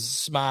Saban was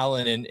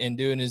smiling and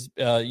doing his,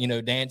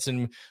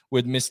 dancing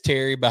with Miss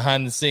Terry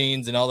behind the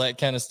scenes and all that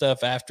kind of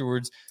stuff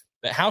afterwards.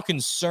 But how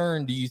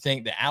concerned do you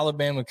think the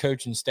Alabama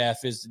coaching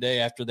staff is today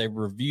after they've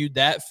reviewed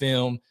that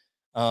film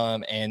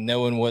and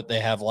knowing what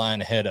they have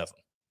lying ahead of them?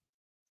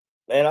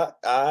 Man,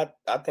 I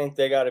think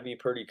they got to be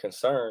pretty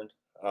concerned.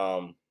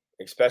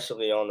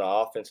 Especially on the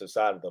offensive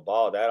side of the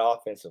ball. That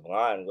offensive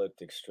line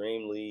looked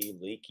extremely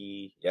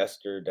leaky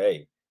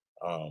yesterday.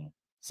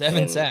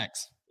 7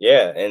 sacks.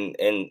 Yeah,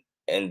 and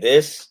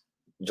this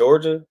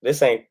Georgia,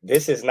 this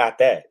is not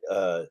that.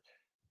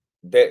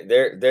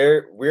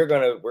 We're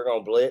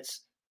gonna blitz,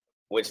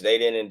 which they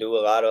didn't do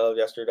a lot of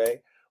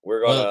yesterday.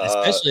 We're gonna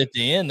especially at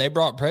the end, they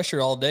brought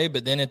pressure all day,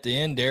 but then at the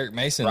end, Derek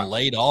Mason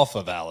laid off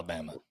of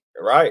Alabama.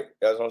 Right,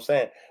 that's what I'm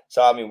saying.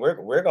 So I mean,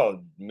 we're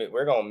gonna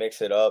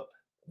mix it up.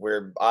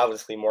 We're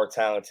obviously more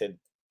talented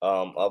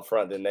up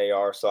front than they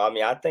are. So I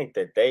mean, I think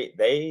that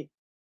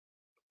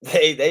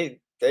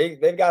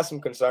they've got some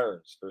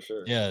concerns for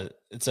sure. Yeah.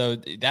 So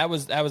that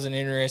was an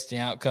interesting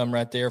outcome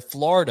right there.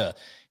 Florida.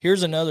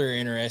 Here's another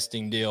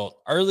interesting deal.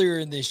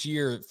 Earlier this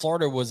year,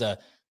 Florida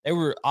they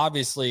were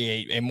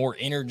obviously a more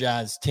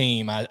energized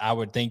team. I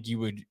would think you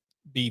would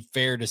be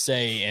fair to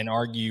say and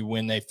argue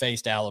when they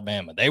faced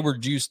Alabama. They were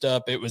juiced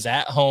up. It was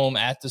at home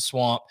at the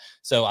Swamp.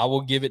 So I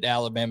will give it to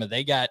Alabama.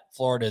 They got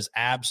Florida's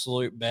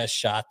absolute best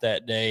shot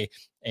that day,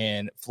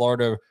 and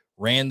Florida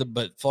ran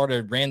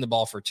the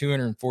ball for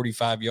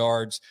 245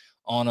 yards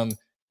on them.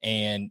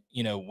 And,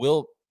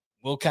 we'll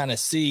kind of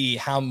see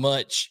how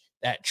much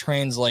that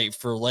translate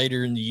for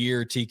later in the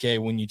year, TK,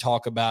 when you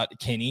talk about,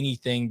 can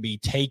anything be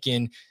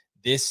taken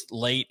this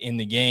late in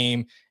the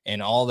game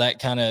and all that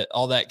kind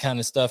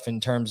of stuff in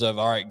terms of,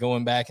 all right,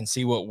 going back and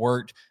see what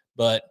worked.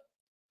 But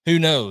who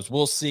knows?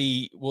 We'll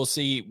see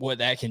what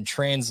that can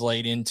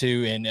translate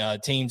into,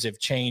 and teams have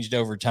changed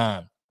over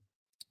time.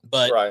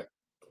 But right.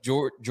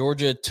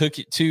 Georgia took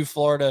it to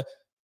Florida.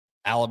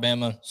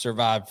 Alabama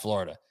survived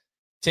Florida.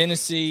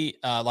 Tennessee,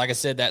 like I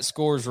said, that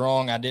score is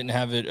wrong. I didn't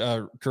have it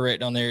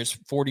correct on there. It's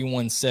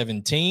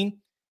 41-17.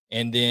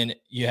 And then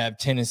you have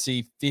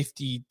Tennessee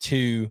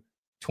 52-24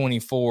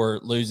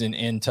 losing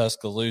in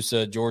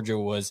Tuscaloosa. Georgia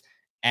was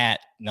at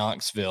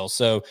Knoxville.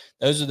 So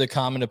those are the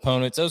common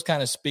opponents. Those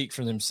kind of speak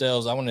for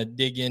themselves. I want to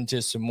dig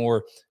into some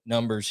more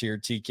numbers here,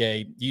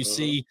 TK. You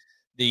see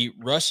the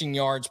rushing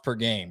yards per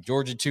game.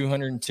 Georgia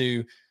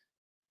 202.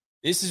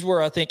 This is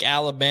where I think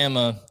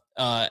Alabama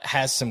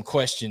has some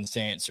questions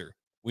to answer.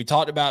 We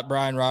talked about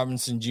Brian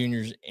Robinson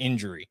Jr.'s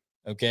injury.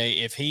 Okay,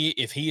 if he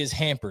is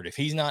hampered, if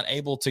he's not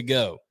able to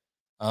go,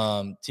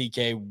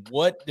 TK,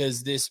 what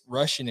does this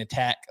rushing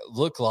attack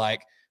look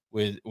like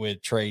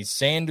with Trey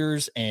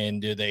Sanders,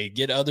 and do they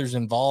get others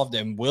involved,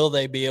 and will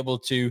they be able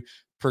to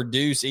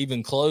produce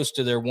even close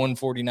to their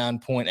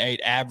 149.8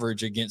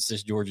 average against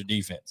this Georgia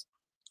defense.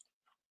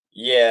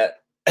 Yeah,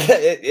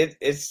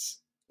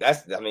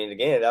 I mean,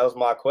 again, that was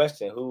my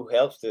question. Who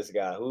helps this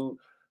guy? Who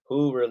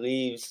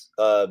relieves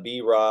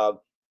B-Rob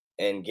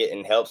and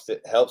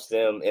helps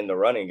them in the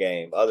running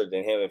game other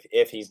than him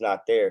if he's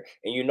not there?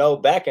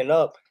 And backing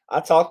up, I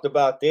talked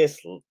about this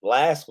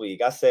last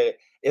week. I said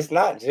it's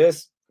not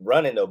just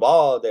running the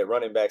ball that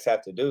running backs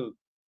have to do.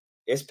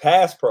 It's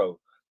pass pro.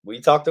 We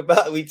talked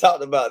about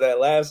that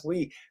last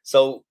week.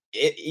 So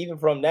even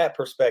from that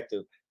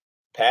perspective,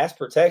 pass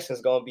protection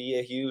is going to be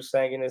a huge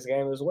thing in this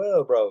game as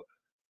well, bro.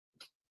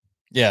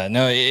 Yeah,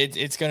 no,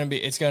 it's going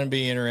to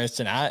be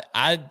interesting.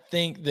 I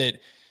think that,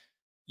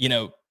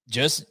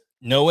 just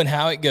knowing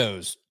how it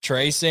goes,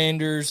 Trey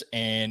Sanders,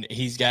 and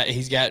he's got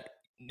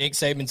Nick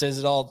Saban says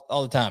it all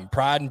the time,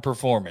 pride and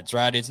performance,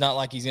 right? It's not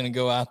like he's going to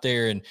go out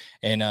there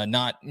and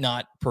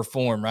not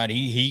perform, right?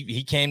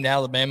 He came to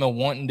Alabama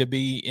wanting to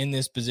be in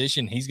this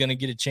position. He's going to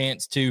get a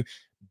chance to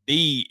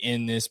be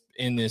in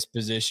this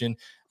position.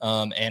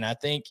 And I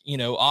think,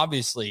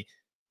 obviously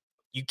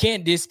you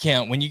can't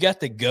discount when you got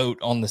the GOAT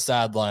on the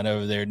sideline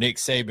over there, Nick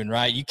Saban,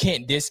 right? You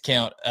can't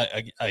discount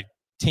a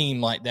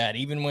team like that,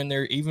 even when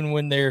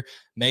they're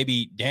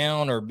maybe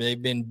down or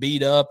they've been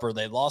beat up or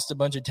they lost a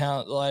bunch of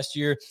talent last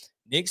year.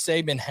 Nick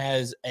Saban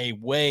has a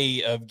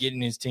way of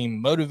getting his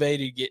team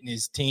motivated, getting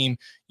his team,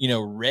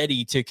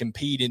 ready to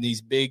compete in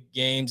these big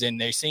games,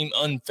 and they seem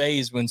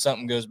unfazed when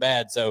something goes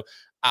bad. So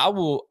I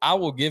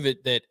will give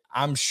it that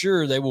I'm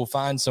sure they will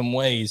find some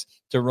ways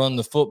to run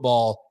the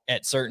football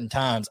at certain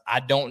times. I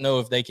don't know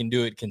if they can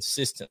do it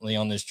consistently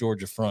on this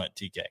Georgia front,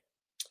 TK.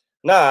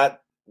 Nah,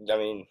 I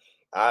mean,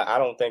 I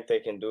don't think they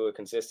can do it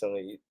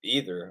consistently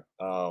either.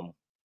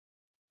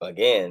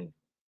 Again,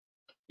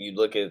 you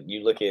look at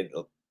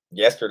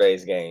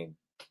yesterday's game.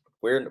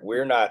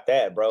 We're not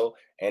that, bro.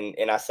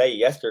 And I say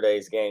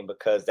yesterday's game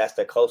because that's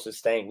the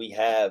closest thing we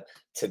have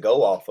to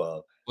go off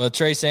of. Well,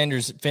 Trey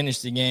Sanders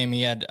finished the game.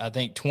 He had, I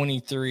think,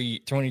 23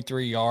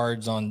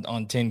 yards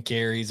on 10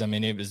 carries. I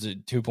mean, it was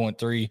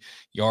 2.3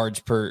 yards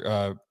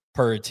per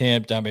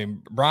attempt. I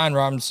mean, Brian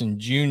Robinson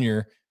Jr.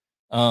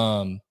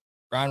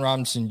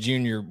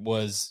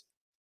 was,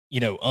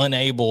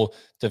 unable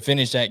to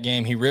finish that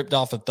game. He ripped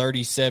off a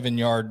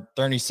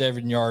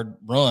 37-yard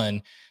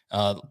run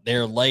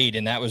there late,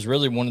 and that was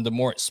really one of the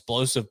more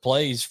explosive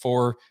plays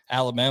for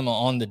Alabama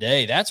on the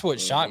day. That's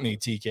what shocked me,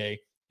 TK,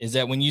 is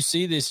that when you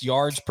see this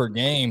yards per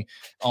game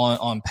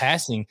on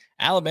passing,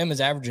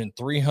 Alabama's averaging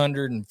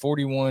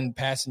 341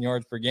 passing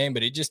yards per game,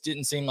 but it just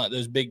didn't seem like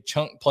those big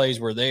chunk plays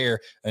were there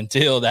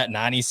until that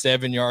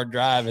 97-yard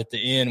drive at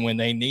the end when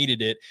they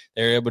needed it.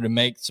 They were able to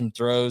make some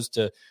throws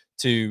to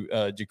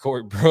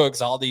Ja'Cory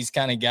Brooks, all these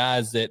kind of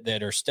guys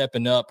that are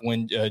stepping up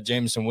when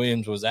Jameson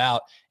Williams was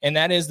out. And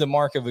that is the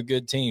mark of a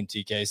good team,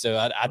 TK. So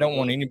I don't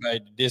want anybody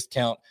to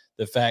discount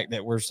the fact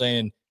that we're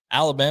saying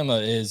Alabama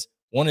is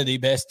one of the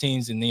best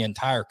teams in the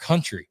entire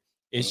country.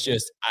 It's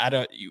just,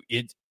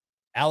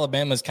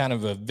 Alabama's kind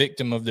of a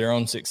victim of their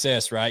own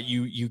success, right?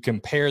 You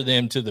compare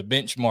them to the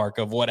benchmark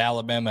of what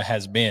Alabama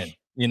has been,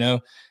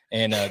 and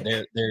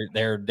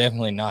they're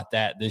definitely not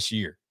that this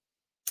year.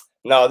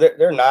 No,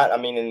 they're not. I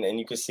mean, and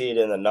you can see it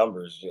in the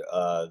numbers,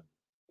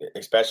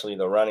 especially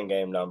the running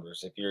game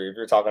numbers. If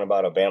you're talking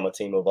about a Bama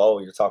team of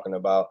old, you're talking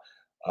about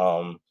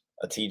a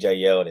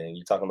TJ Yeldon,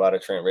 you're talking about a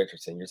Trent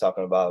Richardson, you're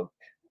talking about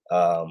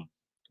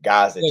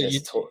guys that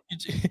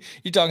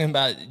you're talking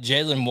about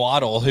Jalen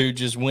Waddle, who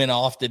just went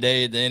off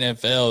today at the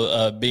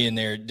NFL, being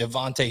there.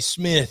 Devontae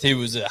Smith, who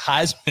was a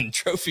Heisman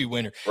Trophy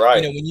winner.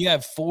 Right. When you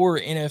have 4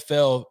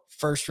 NFL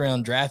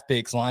first-round draft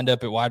picks lined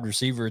up at wide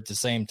receiver at the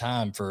same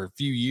time for a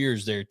few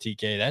years there,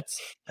 TK,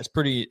 that's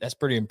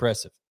pretty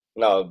impressive.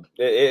 No,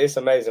 it's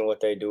amazing what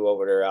they do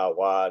over there out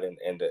wide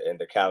and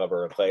the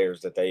caliber of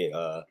players that they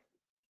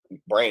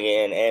bring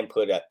in and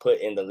put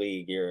in the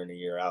league year in and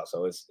year out.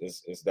 So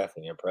it's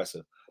definitely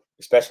impressive,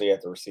 especially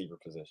at the receiver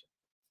position.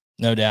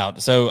 No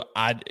doubt. So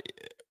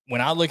when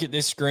I look at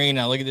this screen,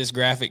 I look at this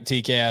graphic,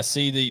 TK, I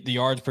see the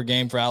yards per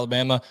game for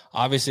Alabama.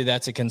 Obviously,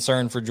 that's a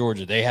concern for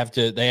Georgia. They have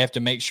to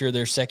make sure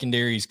their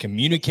secondary is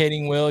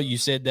communicating well. You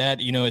said that,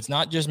 it's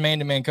not just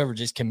man-to-man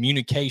coverage, it's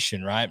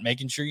communication, right?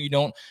 Making sure you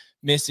don't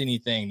miss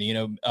anything.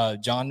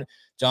 John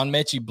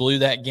Mechie blew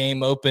that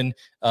game open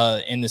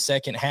in the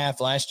second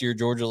half last year.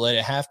 Georgia led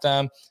at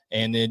halftime,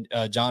 and then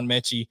John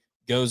Mechie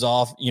goes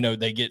off,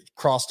 they get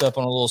crossed up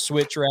on a little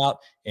switch route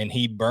and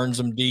he burns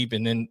them deep.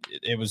 And then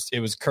it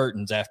was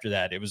curtains after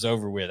that. It was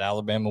over with.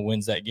 Alabama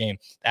wins that game.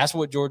 That's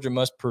what Georgia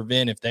must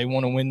prevent if they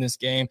want to win this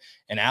game.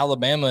 And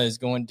Alabama is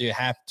going to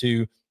have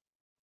to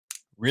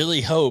really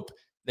hope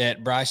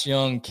that Bryce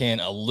Young can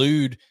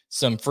elude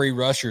some free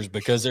rushers,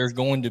 because there's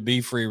going to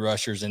be free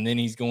rushers. And then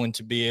he's going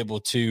to be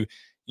able to,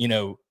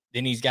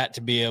 then he's got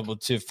to be able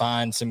to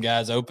find some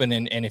guys open.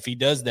 And if he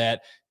does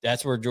that,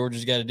 that's where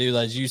Georgia's got to do,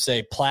 as you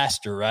say,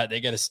 plaster, right?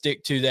 They got to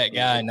stick to that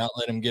guy and not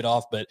let him get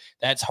off. But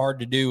that's hard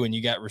to do when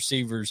you got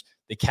receivers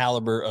the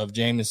caliber of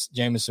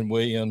Jameson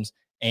Williams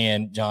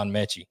and John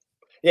Mechie.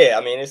 Yeah,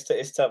 I mean,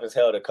 it's tough as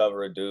hell to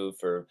cover a dude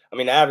for. I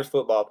mean, the average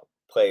football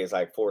play is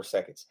like 4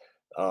 seconds.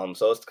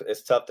 So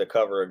it's tough to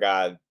cover a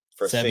guy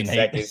for 7, 6 8.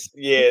 seconds.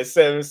 Yeah,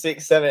 7,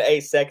 6, 7, 8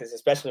 seconds,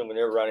 especially when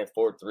they're running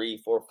 4-3,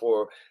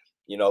 4-4,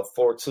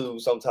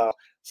 4-2 sometimes.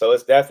 So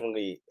it's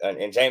definitely,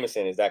 and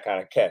Jameson is that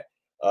kind of cat.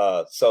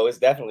 So it's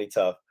definitely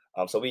tough.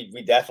 So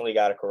we definitely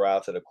got to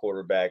corral to the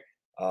quarterback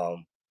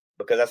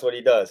because that's what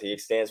he does. He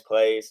extends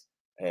plays,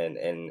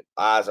 and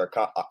eyes are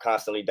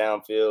constantly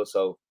downfield.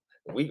 So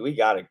we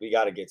gotta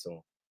get to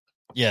him.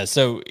 Yeah.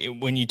 So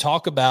when you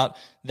talk about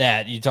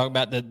that, you talk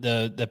about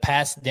the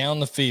pass down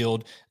the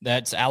field.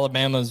 That's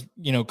Alabama's,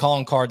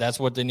 calling card. That's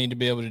what they need to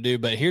be able to do.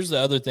 But here's the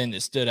other thing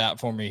that stood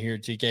out for me here,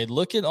 TK.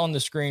 Look at on the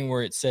screen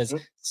where it says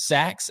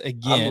sacks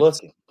against. I'm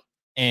looking.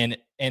 And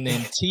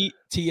then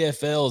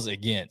TFLs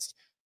against.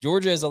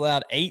 Georgia has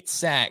allowed 8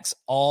 sacks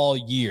all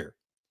year.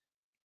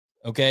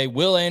 Okay,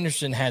 Will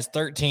Anderson has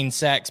 13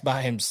 sacks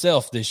by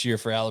himself this year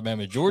for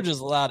Alabama. Georgia's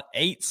allowed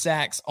 8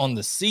 sacks on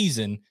the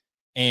season,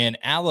 and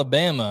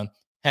Alabama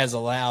has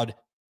allowed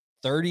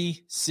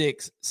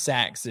 36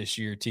 sacks this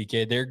year,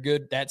 TK. They're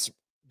good. That's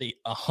the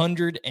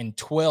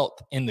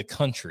 112th in the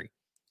country.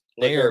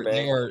 They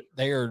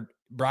are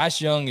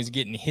Bryce Young is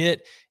getting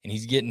hit, and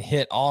he's getting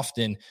hit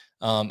often.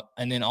 And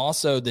then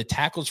also the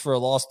tackles for a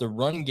loss, the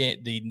run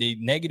game, the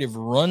negative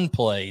run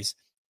plays,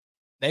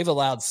 they've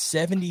allowed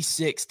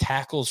 76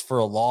 tackles for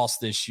a loss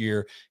this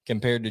year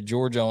compared to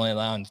Georgia only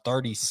allowing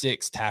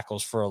 36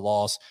 tackles for a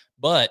loss.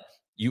 But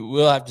you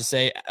will have to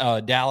say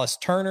Dallas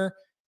Turner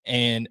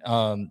and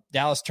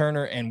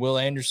Will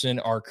Anderson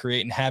are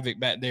creating havoc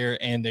back there,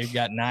 and they've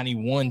got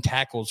 91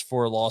 tackles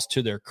for a loss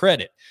to their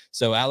credit.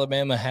 So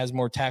Alabama has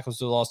more tackles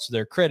to loss to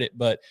their credit,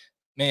 but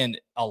man,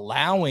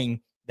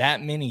 allowing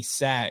that many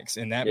sacks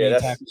and that many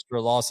tackles for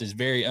a loss is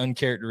very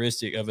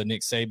uncharacteristic of a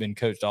Nick Saban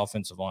coached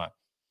offensive line.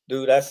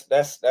 Dude, that's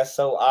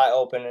so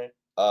eye-opening.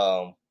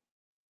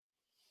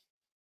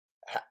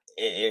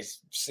 It's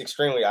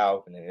extremely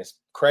eye-opening. It's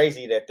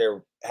crazy that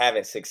they're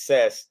having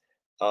success.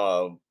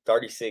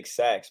 36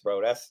 sacks,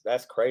 bro.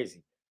 That's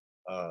crazy.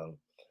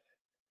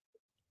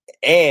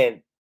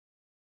 And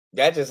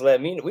that just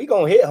let me we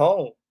gonna hit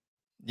home.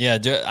 Yeah,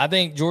 I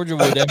think Georgia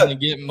will definitely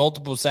get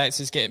multiple sacks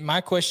this game.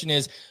 My question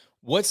is,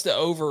 what's the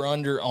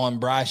over/under on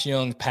Bryce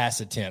Young's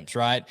pass attempts?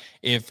 Right,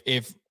 if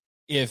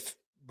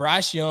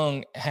Bryce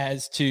Young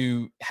has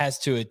to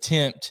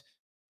attempt,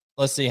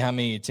 let's see how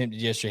many he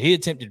attempted yesterday. He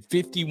attempted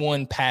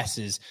 51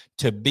 passes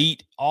to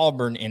beat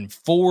Auburn in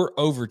 4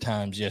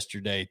 overtimes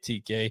yesterday,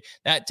 TK.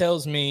 That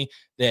tells me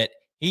that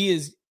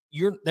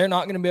they're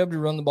not going to be able to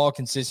run the ball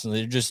consistently.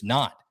 They're just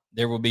not.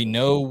 There will be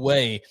no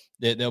way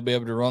that they'll be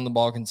able to run the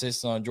ball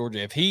consistently on Georgia.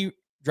 If he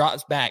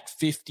drops back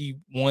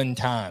 51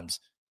 times,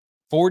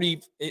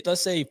 40,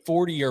 let's say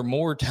 40 or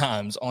more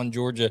times on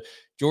Georgia,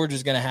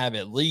 Georgia's going to have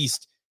at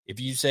least, if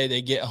you say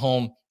they get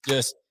home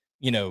just,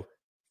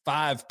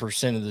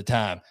 5% of the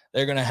time,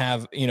 they're going to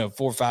have,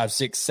 4, 5,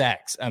 6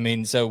 sacks. I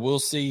mean, so we'll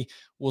see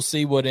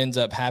what ends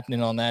up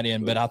happening on that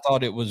end. But I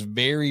thought it was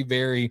very,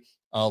 very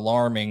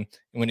alarming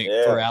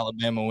for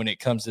Alabama when it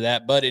comes to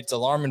that. But it's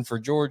alarming for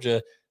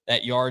Georgia,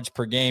 that yards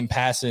per game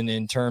passing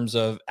in terms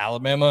of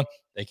Alabama.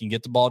 They can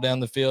get the ball down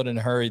the field in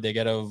a hurry. They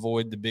got to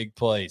avoid the big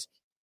plays.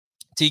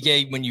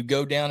 TK, when you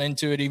go down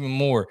into it even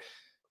more,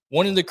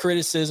 one of the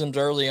criticisms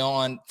early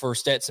on for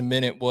Stetson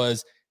Bennett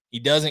was he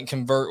doesn't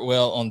convert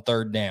well on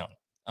third down.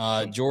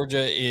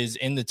 Georgia is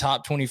in the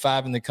top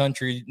 25 in the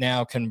country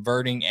now,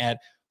 converting at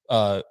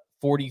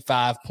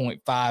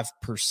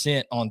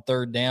 45.5% on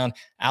third down.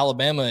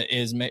 Alabama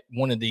is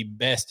one of the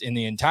best in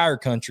the entire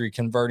country,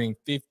 converting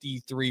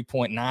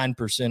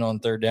 53.9% on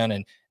third down.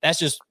 And that's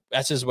just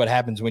what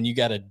happens when you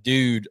got a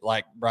dude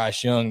like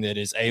Bryce Young that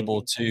is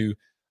able to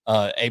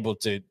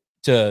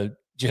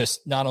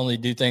just not only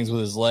do things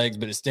with his legs,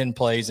 but extend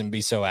plays and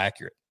be so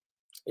accurate.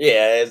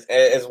 Yeah,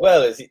 as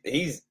well as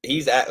he's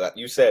like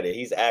you said it,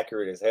 he's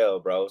accurate as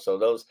hell, bro.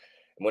 So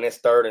when it's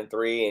 3rd and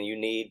 3 and you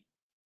need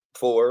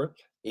 4,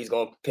 he's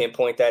gonna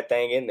pinpoint that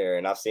thing in there,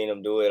 and I've seen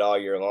him do it all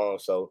year long.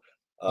 So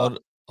hold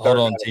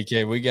on,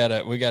 TK, we got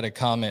a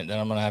comment that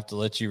I'm gonna have to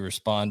let you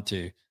respond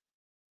to.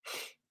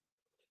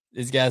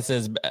 This guy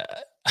says,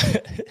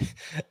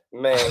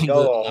 "Man,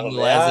 go on,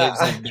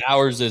 man.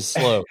 Bowers is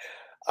slow."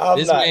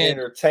 I'm not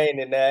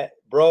entertaining that,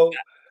 bro.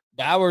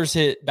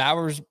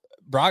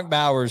 Brock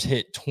Bowers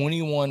hit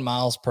 21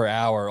 miles per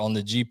hour on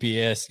the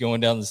GPS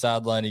going down the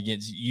sideline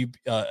against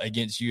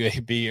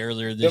UAB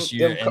earlier this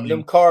year.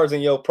 Them cars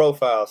in your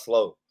profile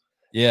slow.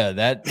 Yeah,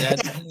 that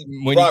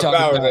when Brock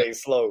Bowers ain't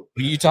slow.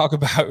 When you talk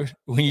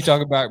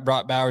about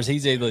Brock Bowers,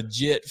 he's a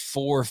legit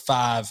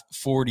 4'5",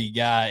 40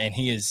 guy, and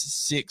he is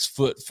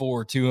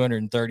 6'4",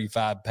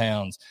 235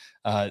 pounds.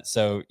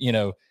 So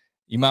you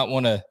might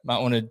want to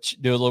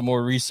do a little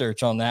more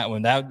research on that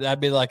one. That'd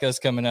be like us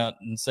coming out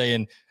and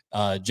saying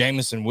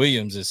Jameson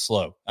Williams is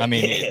slow. I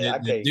mean,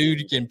 the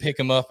dude can pick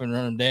him up and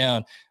run him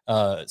down.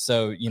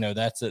 So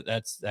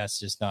that's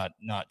just not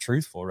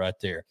truthful right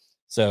there.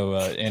 So,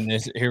 and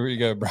here we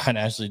go. Brian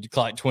Ashley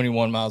clocked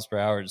 21 miles per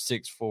hour at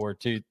 6'4",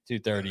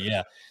 230.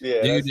 Yeah.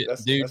 Yeah,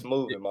 that's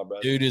moving, my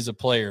brother. Dude is a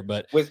player,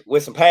 but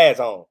with some pads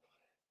on.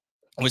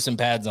 With some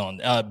pads on.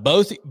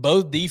 Both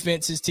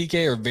defenses,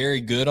 TK, are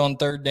very good on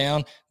third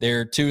down.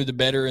 They're two of the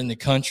better in the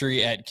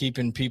country at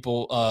keeping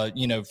people,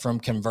 from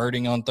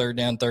converting on third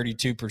down,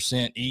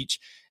 32% each.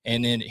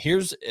 And then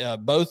here's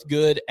both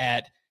good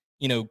at,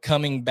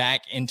 coming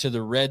back into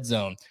the red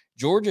zone.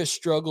 Georgia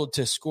struggled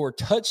to score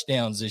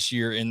touchdowns this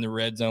year in the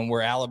red zone,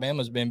 where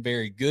Alabama's been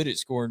very good at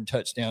scoring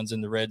touchdowns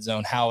in the red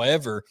zone.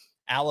 However,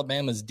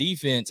 Alabama's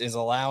defense is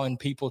allowing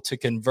people to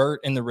convert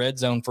in the red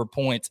zone for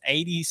points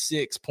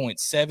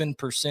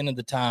 86.7% of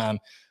the time,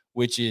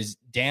 which is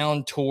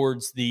down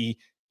towards the,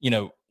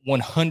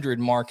 100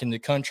 mark in the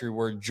country,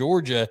 where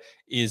Georgia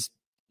is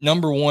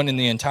number one in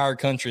the entire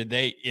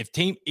country.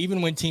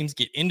 Even when teams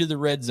get into the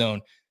red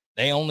zone,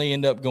 they only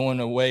end up going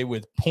away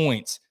with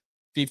points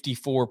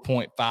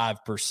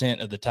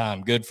 54.5% of the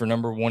time. Good for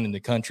number one in the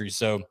country.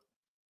 So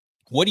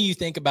what do you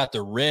think about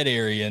the red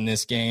area in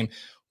this game?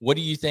 What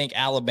do you think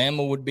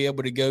Alabama would be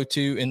able to go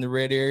to in the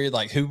red area?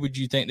 Like, who would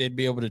you think they'd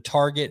be able to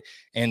target?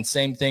 And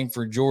same thing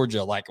for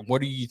Georgia. Like, what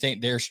do you think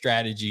their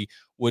strategy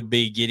would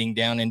be getting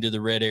down into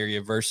the red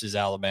area versus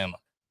Alabama?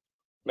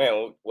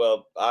 Man,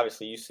 well,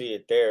 obviously you see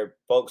it there.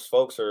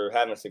 Folks are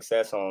having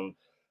success on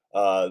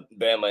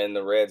Bama in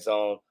the red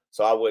zone.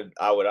 So I would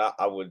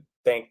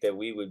think that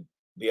we would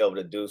be able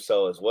to do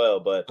so as well.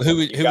 But who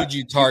would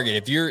you target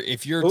if you're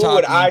who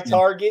would I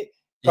target?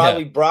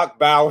 Probably Brock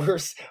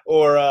Bowers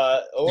or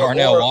a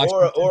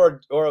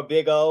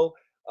Big O.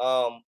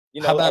 How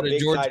about a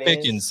George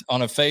Pickens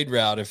on a fade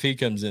route if he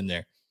comes in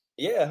there?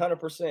 Yeah,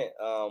 100%.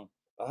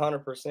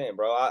 100%,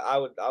 bro. I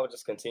would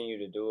just continue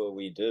to do what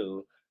we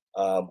do.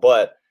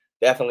 But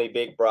definitely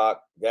Big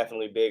Brock,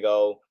 definitely Big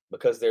O,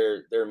 because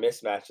they're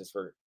mismatches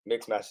for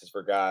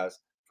guys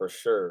for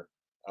sure.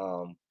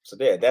 So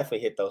yeah, definitely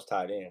hit those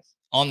tight ends.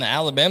 On the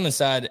Alabama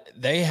side,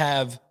 they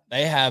have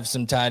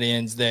some tight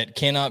ends that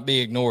cannot be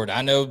ignored.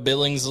 I know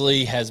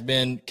Billingsley has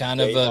been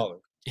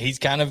he's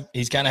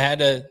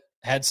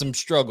had some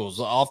struggles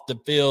off the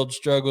field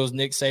struggles.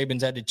 Nick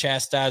Saban's had to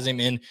chastise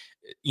him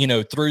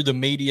through the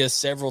media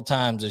several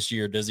times this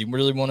year. Does he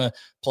really want to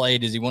play?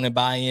 Does he want to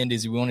buy in?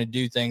 Does he want to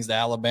do things the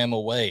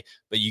Alabama way?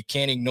 But you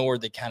can't ignore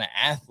the kind of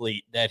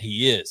athlete that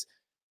he is.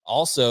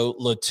 Also,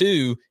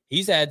 Latu,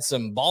 he's had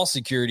some ball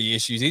security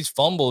issues. He's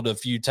fumbled a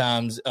few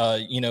times,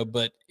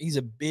 but he's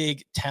a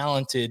big,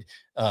 talented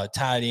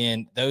tight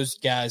end. Those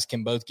guys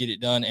can both get it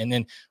done. And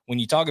then when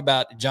you talk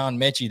about John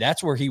Mechie,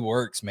 that's where he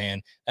works,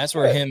 man. That's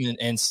where him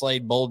and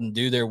Slade Bolden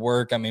do their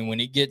work. I mean,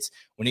 when it gets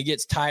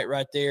tight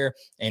right there,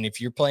 and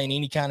if you're playing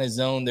any kind of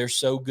zone, they're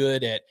so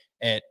good at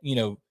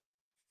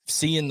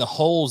seeing the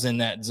holes in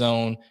that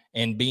zone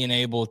and being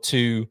able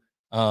to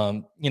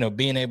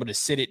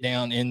sit it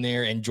down in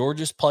there. And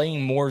Georgia's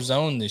playing more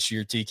zone this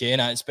year, TK,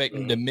 and I expect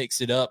them to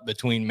mix it up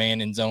between man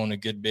and zone a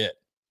good bit.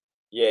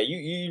 Yeah,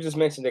 you just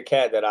mentioned a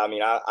cat that I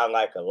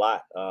like a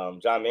lot.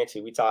 John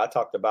Mechie, I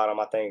talked about him,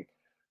 I think,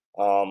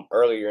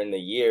 earlier in the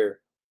year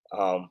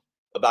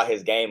about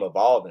his game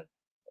evolving.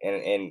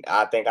 And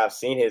I think I've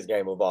seen his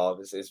game evolve.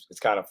 It's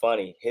kind of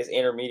funny. His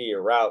intermediate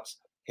routes,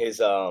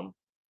 his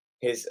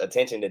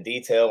attention to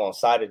detail on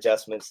side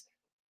adjustments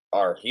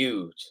are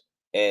huge.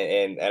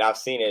 And I've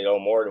seen it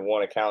on more than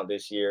one account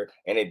this year.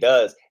 And it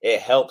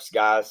helps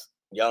guys,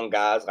 young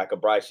guys like a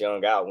Bryce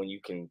Young out when you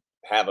can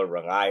have a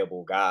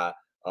reliable guy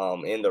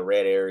in the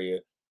red area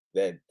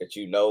that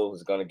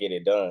is going to get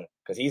it done,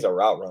 because he's a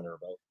route runner,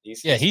 bro.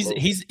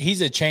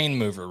 He's a chain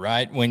mover,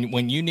 right?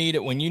 When you need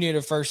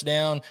a first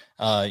down,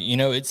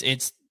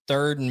 it's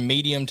third and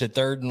medium to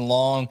third and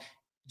long.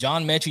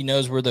 John Mechie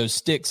knows where those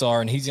sticks are,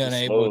 and he's going to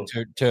be able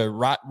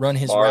to run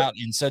his route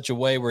in such a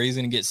way where he's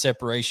going to get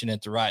separation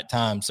at the right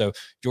time. So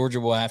Georgia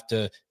will have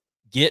to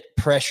get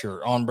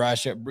pressure on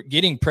Bryce.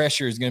 Getting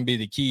pressure is going to be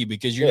the key,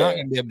 because you're not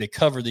going to be able to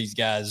cover these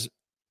guys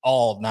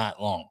all night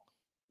long.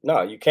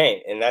 No, you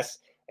can't, and that's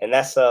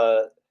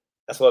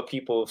what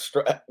people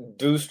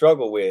do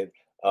struggle with.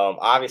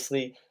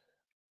 Obviously,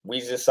 we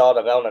just saw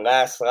that on the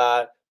last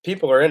slide.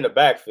 People are in the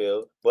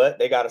backfield, but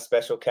they got a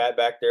special cat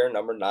back there,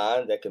 number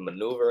 9, that can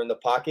maneuver in the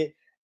pocket,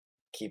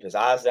 keep his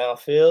eyes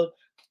downfield,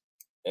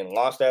 and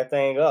launch that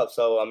thing up.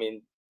 So, I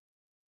mean,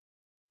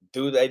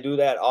 do they do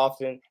that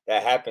often?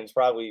 That happens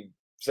probably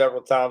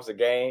several times a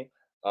game.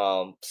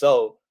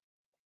 So,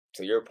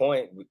 to your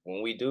point,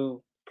 when we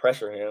do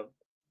pressure him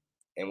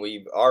and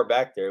we are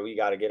back there, we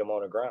got to get him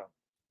on the ground.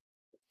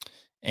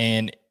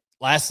 And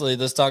lastly,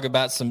 let's talk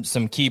about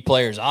some key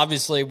players.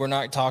 Obviously, we're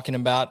not talking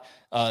about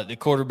the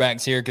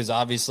quarterbacks here, because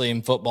obviously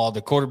in football,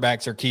 the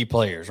quarterbacks are key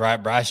players, right?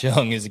 Bryce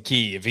Young is a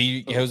key. If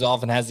he goes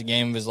off and has the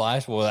game of his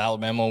life, well,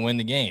 Alabama will win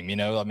the game,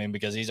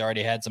 because he's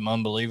already had some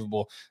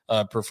unbelievable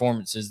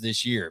performances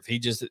this year. If he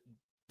just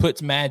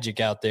puts magic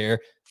out there,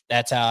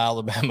 that's how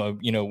Alabama,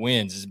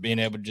 wins, is being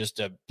able just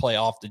to play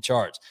off the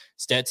charts.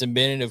 Stetson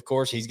Bennett, of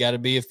course, he's got to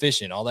be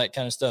efficient, all that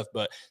kind of stuff.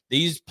 But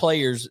these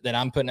players that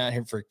I'm putting out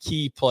here for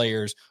key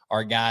players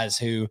are guys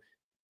who,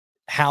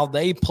 how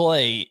they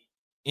play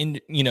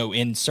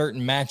in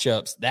certain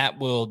matchups that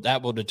will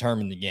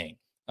determine the game.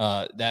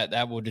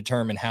 That will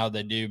determine how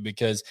they do,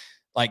 because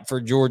like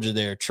for Georgia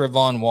there,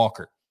 Travon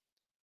Walker,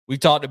 we've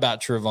talked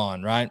about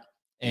Travon, right?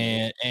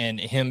 And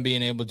him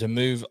being able to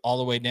move all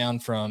the way down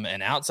from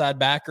an outside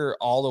backer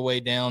all the way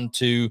down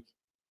to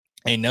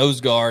a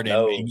nose guard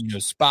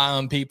and spy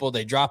on people.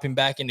 They drop him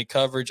back into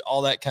coverage,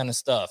 all that kind of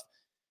stuff.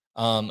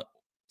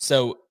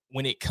 So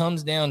when it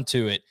comes down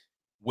to it,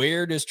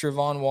 where does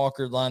Travon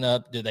Walker line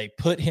up? Do they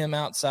put him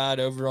outside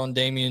over on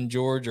Damian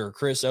George or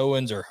Chris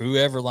Owens or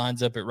whoever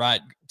lines up at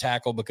right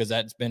tackle? Because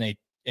that's been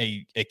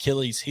a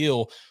Achilles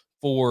heel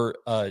for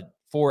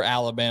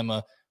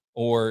Alabama.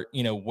 Or,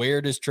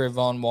 where does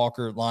Travon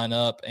Walker line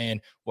up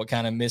and what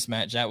kind of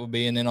mismatch that would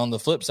be? And then on the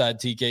flip side,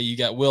 TK, you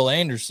got Will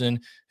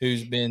Anderson,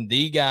 who's been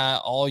the guy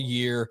all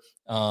year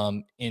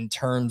in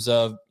terms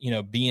of,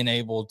 being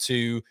able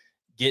to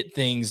get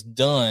things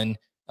done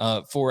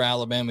for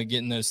Alabama,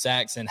 getting those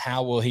sacks. And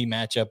how will he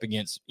match up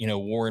against,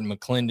 Warren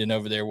McClendon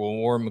over there? Will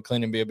Warren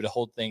McClendon be able to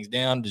hold things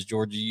down? Does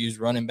Georgia use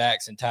running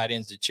backs and tight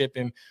ends to chip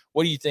him?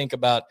 What do you think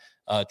about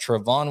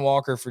Travon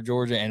Walker for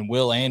Georgia and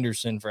Will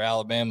Anderson for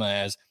Alabama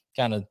as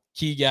kind of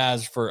key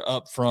guys for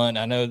up front?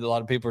 I know that a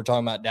lot of people are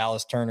talking about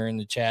Dallas Turner in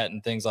the chat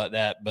and things like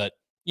that, but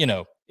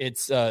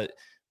it's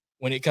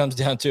when it comes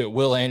down to it,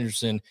 Will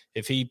Anderson,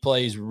 if he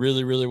plays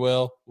really, really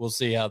well, we'll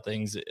see how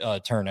things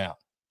turn out.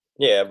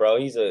 Yeah, bro,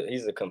 he's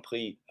a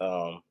complete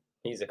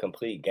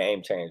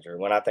game changer.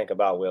 When I think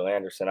about Will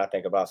Anderson, I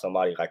think about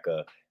somebody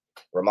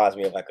reminds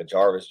me of like a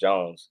Jarvis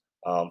Jones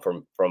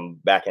from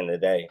back in the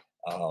day.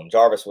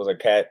 Jarvis was a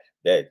cat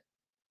that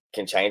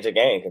can change a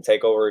game, can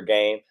take over a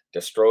game,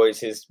 wins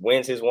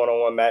his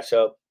one-on-one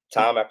matchup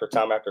time after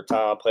time after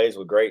time, plays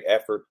with great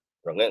effort,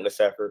 relentless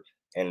effort,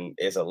 and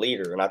is a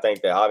leader. And I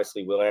think that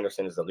obviously Will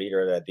Anderson is the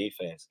leader of that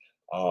defense.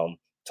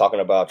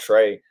 Talking about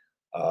Trey,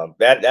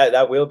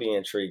 that will be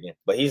intriguing,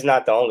 but he's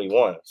not the only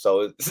one.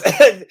 So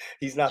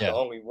he's not the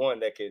only one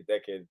that can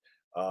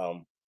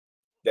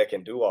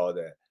do all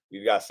that.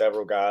 We've got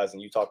several guys,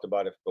 and you talked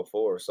about it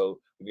before. So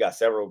we've got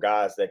several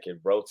guys that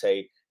can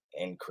rotate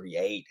and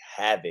create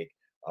havoc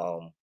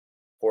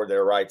for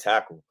their right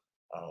tackle.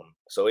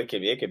 So it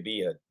could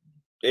be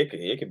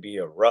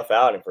a rough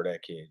outing for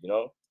that kid,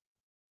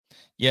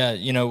 Yeah,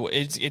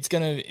 it's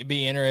going to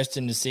be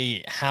interesting to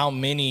see how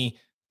many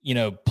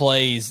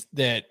plays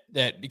that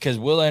because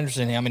Will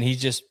Anderson, I mean,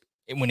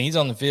 when he's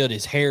on the field,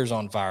 his hair's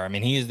on fire. I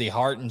mean, he is the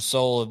heart and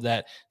soul of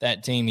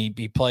that team.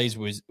 He plays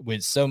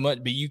with so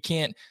much, but you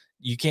can't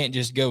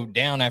just go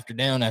down after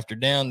down after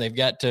down. They've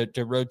got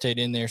to rotate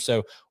in there.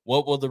 So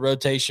what will the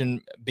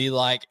rotation be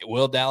like?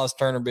 Will Dallas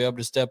Turner be able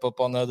to step up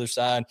on the other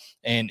side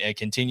and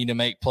continue to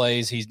make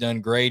plays? He's done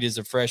great as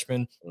a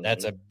freshman. Mm-hmm.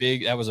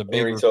 That was a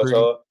big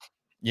recruit.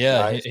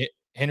 Yeah. Nice.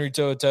 Henry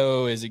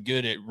To'oTo'o is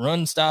good at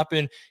run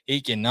stopping. He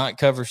cannot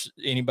cover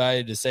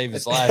anybody to save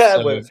his life.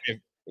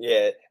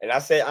 Yeah, and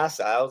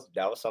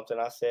that was something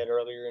I said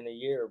earlier in the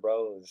year,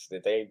 bro, is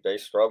that they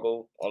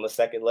struggle on the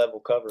second level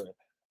covering.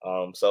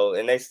 So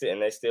and they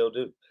still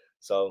do.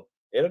 So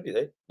it'll be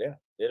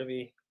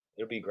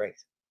great.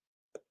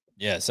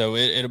 Yeah, so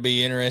it'll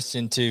be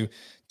interesting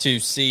to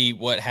see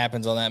what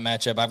happens on that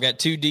matchup. I've got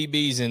two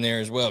DBs in there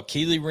as well,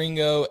 Kelee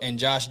Ringo and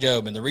Josh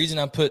Jobe. And the reason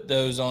I put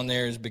those on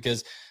there is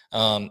because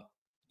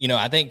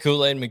I think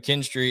Kool-Aid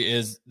McKinstry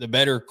is the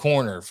better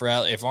corner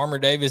if Armour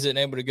Davis isn't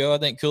able to go. I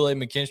think Kool-Aid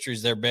McKinstry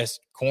is their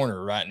best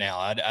corner right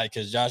now.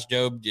 Because Josh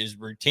Jobe is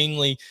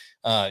routinely,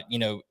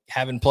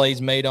 having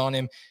plays made on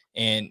him,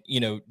 and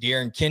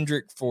De'Aaron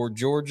Kendrick for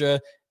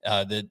Georgia.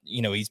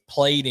 He's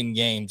played in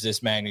games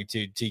this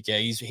magnitude.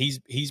 TK,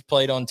 he's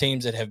played on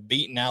teams that have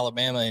beaten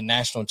Alabama in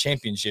national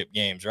championship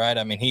games, right?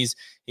 I mean, he's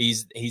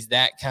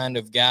that kind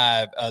of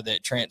guy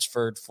that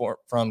transferred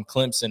from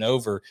Clemson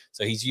over,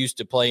 so he's used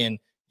to playing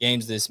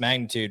games this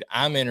magnitude.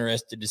 I'm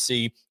interested to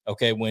see,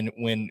 okay,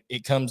 when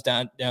it comes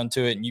down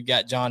to it, and you've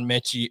got John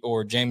Mechie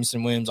or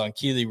Jameson Williams on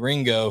Kelee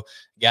Ringo,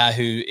 guy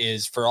who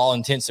is for all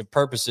intents and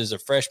purposes a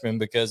freshman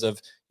because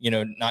of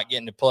not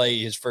getting to play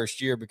his first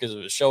year because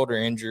of a shoulder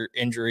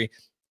injury.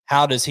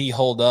 How does he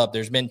hold up?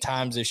 There's been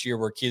times this year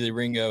where Kelee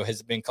Ringo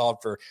has been called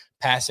for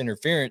pass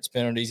interference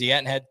penalties. He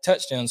hadn't had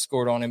touchdowns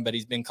scored on him, but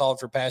he's been called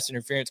for pass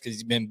interference because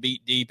he's been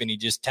beat deep and he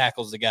just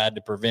tackles the guy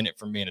to prevent it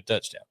from being a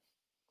touchdown.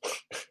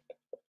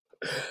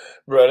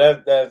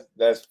 Bro,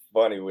 that's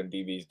funny when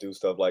DBs do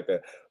stuff like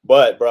that.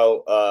 But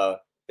bro,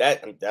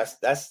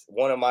 that's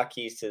one of my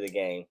keys to the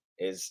game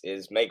is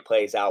make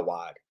plays out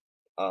wide.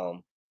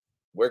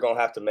 We're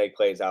gonna have to make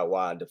plays out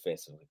wide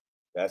defensively.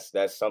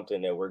 That's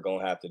something that we're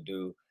gonna have to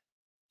do.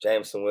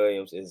 Jameson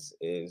Williams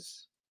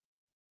is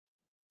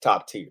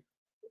top tier.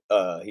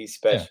 He's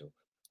special.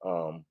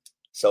 Yeah.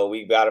 So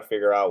we got to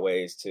figure out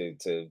ways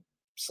to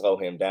slow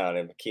him down.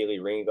 And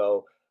Kelee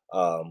Ringo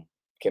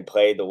can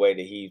play the way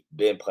that he's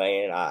been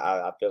playing.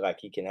 I feel like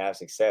he can have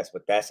success,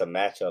 but that's a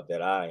matchup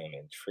that I am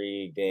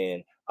intrigued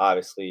in.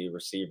 Obviously,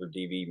 receiver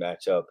DB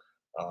matchup,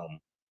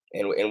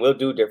 and we'll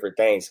do different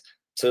things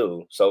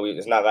too. So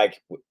it's not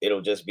like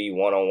it'll just be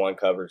one-on-one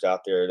coverage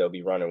out there. They'll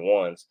be running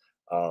ones.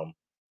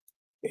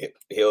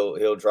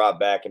 he'll drop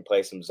back and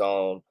play some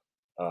zone.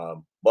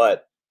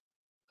 But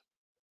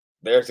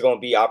there's going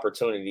to be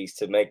opportunities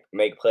to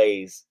make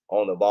plays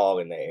on the ball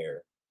in the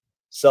air.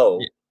 So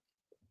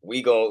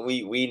we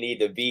need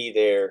to be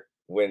there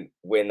when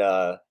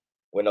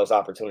those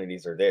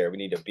opportunities are there. We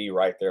need to be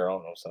right there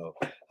on them. So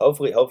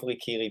hopefully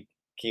Keely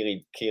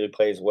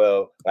plays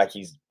well like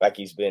he's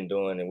been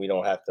doing, and we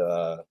don't have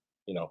to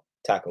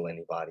tackle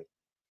anybody.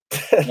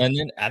 And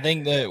then I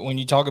think that when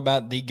you talk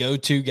about the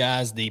go-to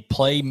guys, the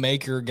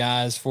playmaker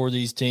guys for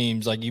these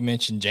teams, like you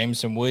mentioned,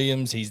 Jameson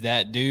Williams, he's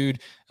that dude.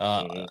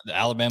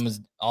 Alabama's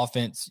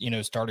offense,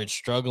 started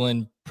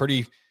struggling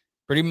pretty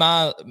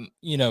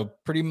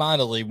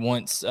mightily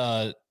once,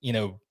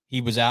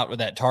 he was out with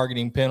that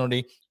targeting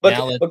penalty. But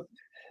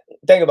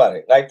think about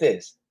it like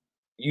this.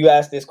 You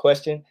asked this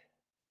question.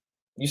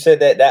 You said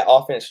that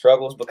offense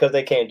struggles because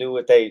they can't do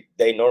what they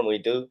normally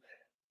do.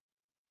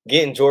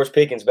 Getting George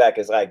Pickens back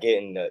is like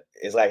having a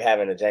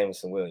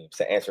Jameson Williams,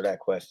 to answer that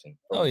question.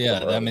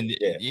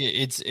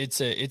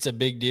 It's a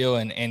big deal,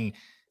 and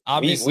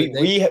obviously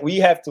we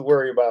have to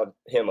worry about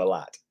him a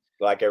lot,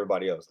 like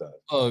everybody else does.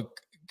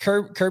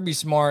 Kirby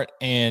Smart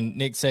and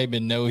Nick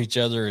Saban know each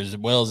other as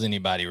well as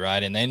anybody,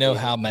 right? And they know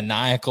how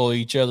maniacal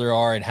each other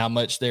are, and how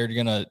much they're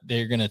gonna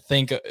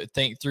think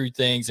through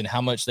things, and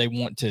how much they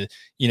want to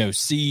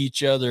see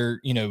each other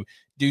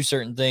do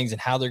certain things,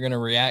 and how they're gonna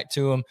react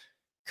to them.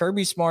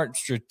 Kirby Smart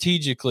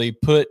strategically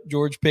put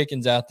George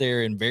Pickens out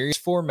there in various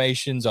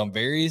formations on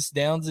various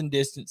downs and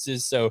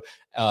distances. So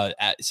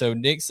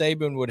Nick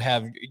Saban would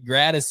have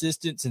grad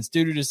assistants and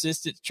student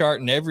assistants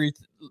charting every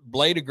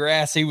blade of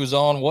grass he was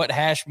on, what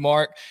hash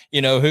mark,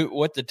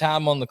 what the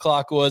time on the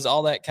clock was,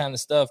 all that kind of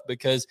stuff,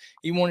 because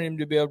he wanted him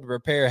to be able to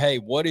prepare, hey,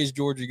 what is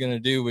Georgia going to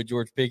do with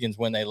George Pickens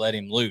when they let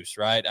him loose,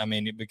 right? I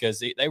mean, because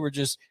they were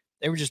just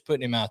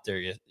putting him out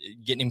there,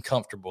 getting him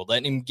comfortable,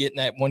 letting him get in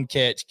that one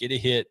catch, get a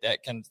hit,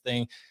 that kind of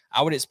thing.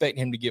 I would expect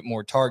him to get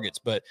more targets.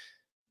 But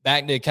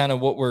back to kind of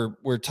what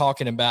we're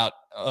talking about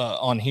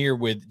on here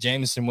with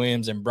Jameson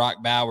Williams and Brock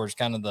Bowers,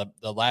 kind of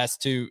the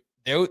last two,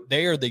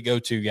 they are the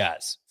go-to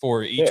guys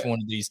for each one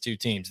of these two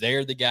teams. They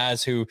are the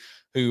guys who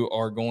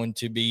are going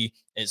to be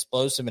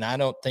explosive, and I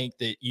don't think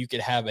that you could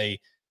have a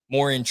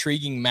more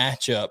intriguing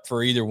matchup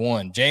for either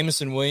one.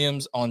 Jameson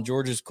Williams on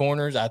Georgia's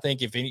corners, I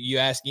think if you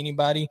ask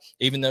anybody,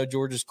 even though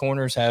Georgia's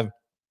corners have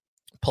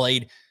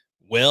played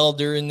well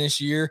during this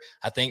year,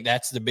 I think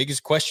that's the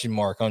biggest question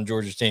mark on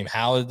Georgia's team.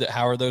 How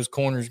are those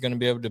corners going to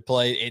be able to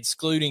play,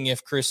 excluding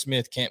if Chris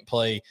Smith can't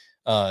play?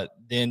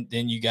 Then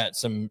you got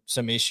some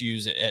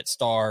issues at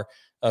star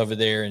over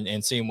there,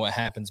 and seeing what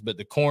happens. But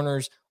the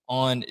corners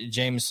on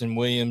Jameson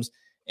Williams,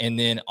 and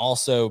then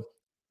also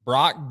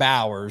Brock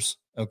Bowers,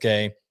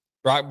 okay,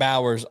 Brock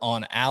Bowers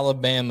on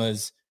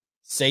Alabama's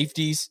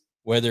safeties,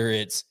 whether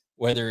it's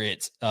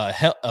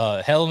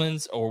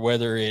Hellmans, or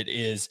whether it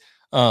is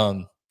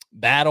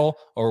Battle,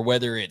 or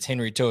whether it's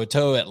Henry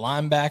To'oTo'o at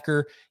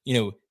linebacker,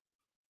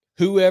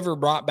 whoever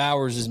Brock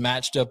Bowers is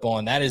matched up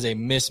on, that is a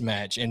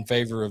mismatch in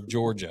favor of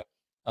Georgia.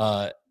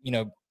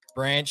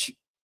 Branch,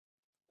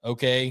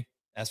 okay,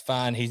 that's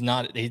fine. He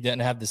doesn't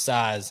have the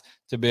size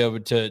to be able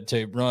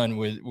to run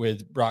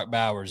with Brock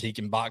Bowers. He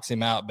can box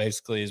him out,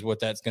 basically, is what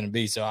that's going to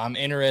be. So I'm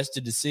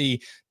interested to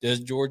see, does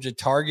Georgia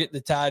target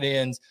the tight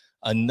ends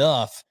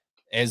enough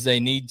as they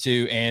need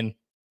to, and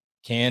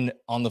can,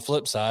 on the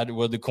flip side,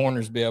 will the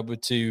corners be able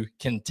to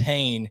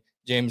contain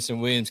Jameson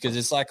Williams? Because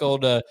it's like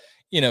old,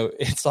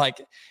 it's like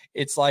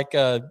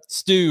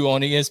Stu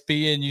on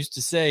ESPN used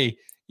to say,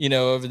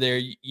 over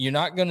there, you're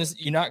not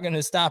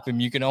gonna stop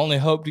him. You can only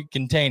hope to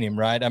contain him,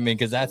 right? I mean,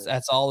 because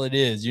that's all it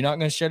is. You're not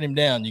going to shut him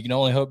down. You can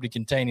only hope to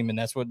contain him, and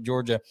that's what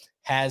Georgia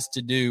has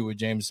to do with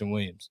Jameson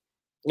Williams.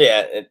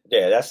 Yeah,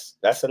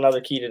 that's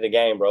another key to the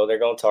game, bro. They're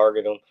going to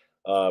target him.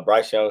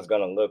 Bryce Young is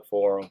going to look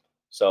for him.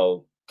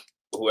 So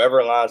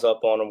whoever lines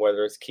up on him,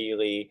 whether it's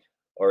Keely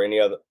or any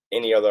other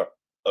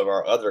of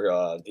our other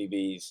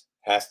DBs,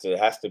 has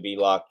to be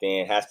locked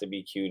in, has to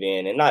be cued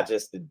in, and not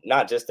just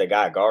the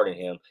guy guarding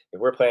him. If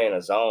we're playing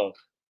a zone,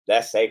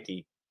 that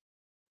safety,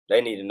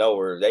 they need to know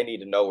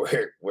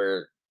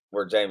where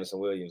Jameson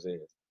Williams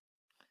is.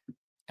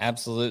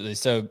 Absolutely.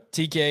 So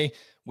TK,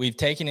 we've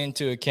taken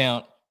into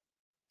account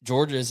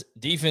Georgia's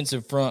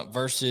defensive front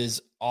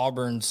versus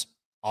Auburn's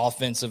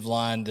offensive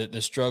line,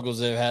 the struggles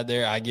they've had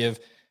there.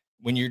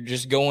 When you're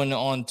just going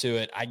on to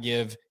it, I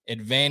give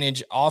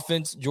advantage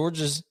offense,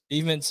 Georgia's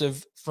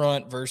defensive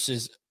front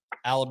versus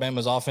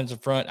Alabama's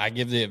offensive front. I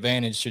give the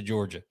advantage to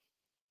Georgia.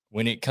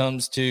 When it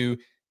comes to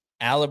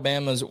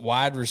Alabama's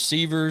wide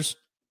receivers,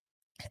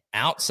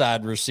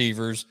 outside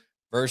receivers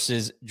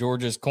versus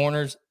Georgia's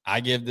corners,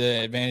 I give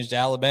the advantage to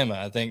Alabama.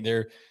 I think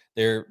they're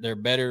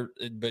better,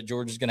 but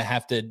Georgia's going to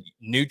have to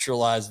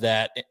neutralize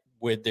that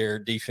with their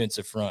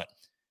defensive front.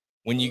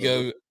 When you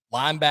go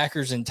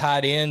linebackers and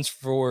tight ends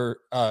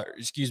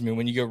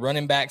when you go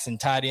running backs and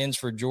tight ends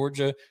for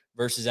Georgia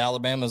versus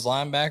Alabama's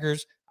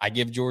linebackers, I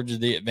give Georgia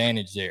the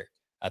advantage there.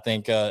 I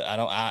think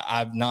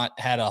I've not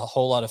had a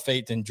whole lot of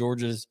faith in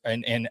Georgia's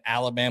and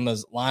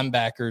Alabama's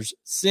linebackers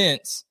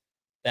since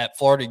that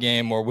Florida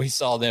game where we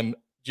saw them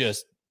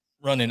just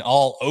running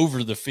all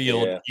over the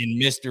field in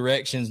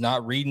misdirections,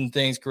 not reading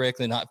things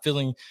correctly, not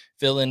filling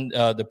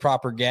the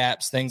proper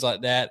gaps, things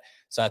like that.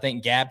 So I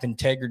think gap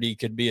integrity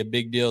could be a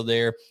big deal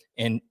there.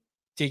 And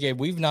TK,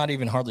 we've not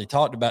even hardly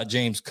talked about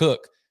James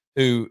Cook,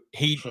 who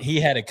he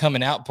had a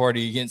coming out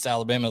party against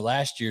Alabama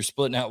last year,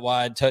 splitting out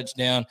wide,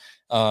 touchdown.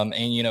 And,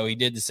 he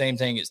did the same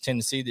thing against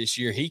Tennessee this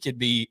year. He could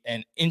be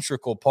an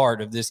integral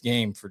part of this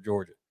game for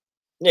Georgia.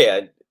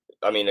 Yeah.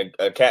 I mean,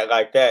 a cat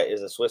like that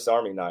is a Swiss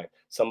Army knife.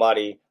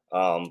 Somebody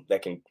that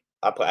can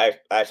 – I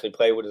actually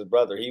played with his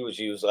brother. He was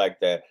used like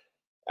that,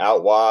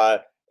 out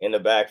wide in the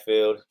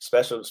backfield,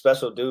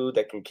 special dude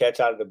that can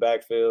catch out of the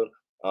backfield.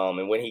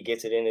 And when he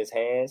gets it in his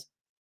hands,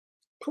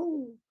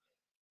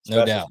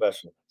 no doubt.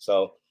 Special.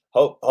 So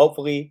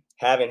hopefully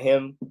having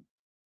him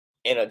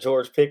and a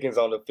George Pickens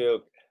on the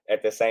field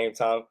at the same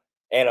time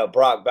and a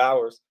Brock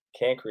Bowers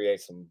can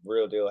create some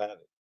real deal havoc.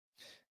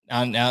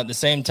 Now, at the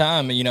same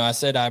time, I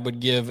said I would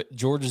give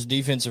Georgia's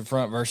defensive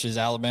front versus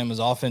Alabama's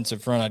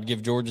offensive front. I'd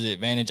give Georgia the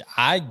advantage.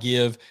 I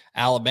give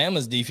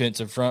Alabama's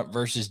defensive front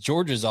versus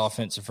Georgia's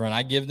offensive front.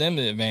 I give them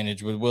the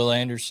advantage with Will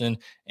Anderson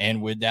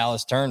and with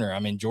Dallas Turner. I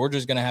mean,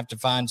 Georgia's going to have to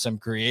find some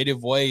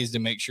creative ways to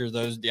make sure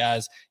those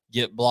guys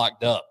get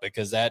blocked up,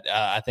 because that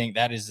I think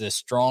that is the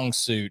strong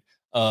suit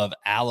of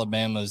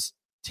Alabama's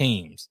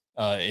teams.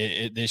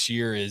 This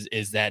year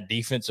is that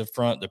defensive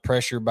front, the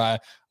pressure by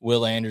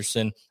Will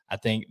Anderson. I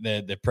think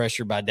the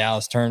pressure by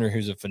Dallas Turner,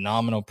 who's a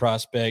phenomenal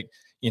prospect.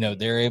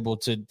 They're able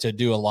to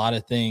do a lot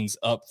of things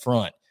up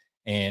front,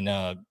 and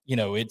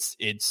it's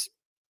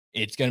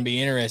going to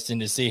be interesting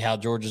to see how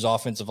Georgia's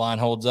offensive line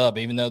holds up.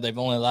 Even though they've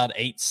only allowed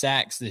 8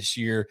 sacks this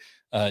year,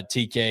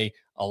 TK,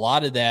 a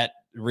lot of that,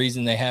 the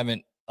reason they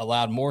haven't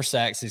allowed more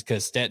sacks is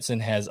because Stetson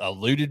has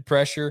eluded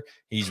pressure,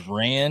 he's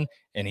ran,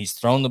 and he's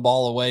thrown the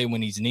ball away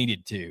when he's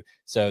needed to.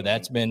 So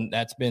that's been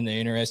the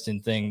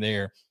interesting thing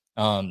there.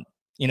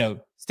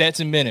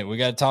 Stetson Bennett, we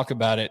got to talk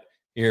about it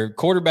here.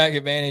 Quarterback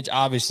advantage,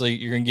 obviously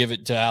you're going to give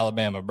it to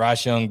Alabama.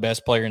 Bryce Young,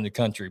 best player in the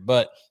country.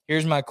 But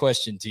here's my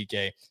question,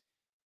 TK.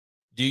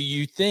 Do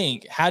you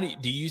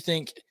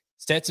think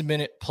Stetson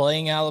Bennett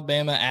playing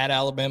Alabama at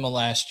Alabama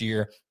last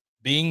year,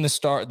 being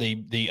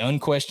the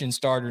unquestioned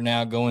starter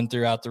now going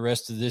throughout the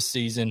rest of this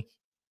season,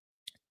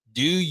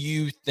 do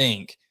you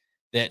think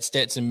that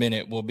Stetson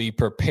Bennett will be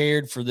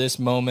prepared for this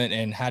moment,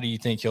 and how do you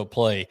think he'll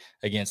play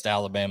against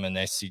Alabama in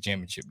the SEC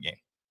championship game?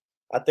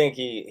 I think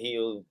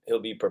he'll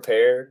be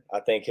prepared. I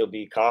think he'll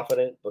be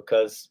confident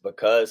because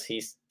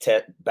he's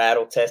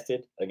battle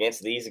tested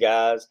against these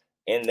guys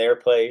in their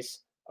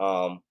place.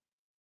 I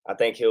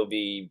think he'll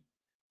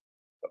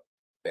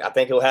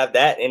have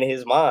that in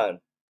his mind.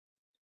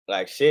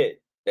 Like,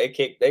 shit, they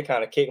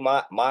kind of kicked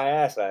my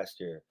ass last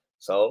year.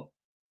 So,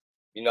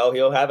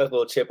 he'll have a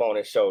little chip on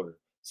his shoulder.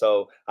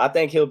 So I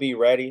think he'll be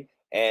ready.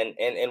 And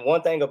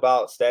one thing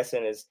about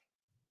Stetson is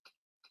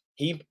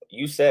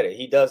you said it,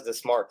 he does the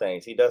smart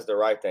things. He does the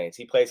right things.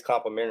 He plays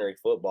complementary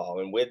football.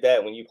 And with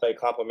that, when you play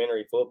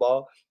complementary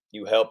football,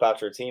 you help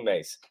out your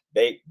teammates.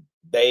 They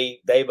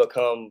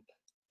become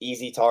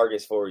easy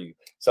targets for you.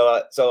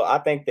 So I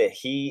think that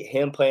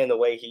him playing the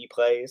way he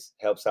plays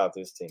helps out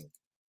this team.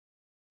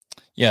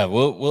 Yeah,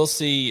 we'll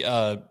see.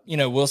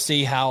 We'll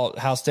see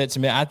how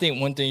Stetson Bennett. I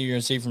think one thing you're going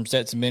to see from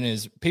Stetson Bennett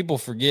is people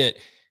forget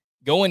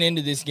going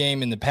into this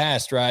game in the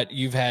past, right?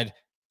 You've had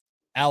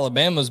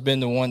Alabama's been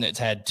the one that's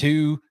had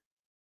 2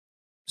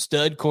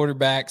 stud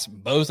quarterbacks,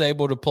 both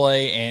able to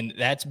play, and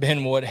that's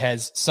been what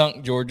has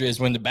sunk Georgia, is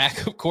when the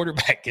backup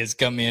quarterback has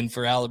come in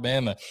for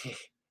Alabama.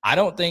 I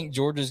don't think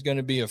Georgia's going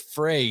to be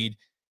afraid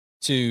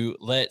to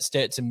let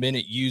Stetson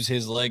Bennett use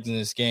his legs in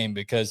this game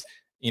because,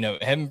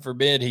 heaven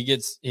forbid he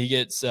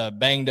gets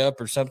banged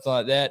up or something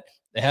like that.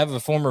 They have a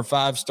former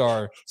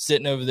 5-star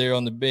sitting over there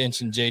on the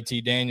bench in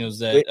JT Daniels.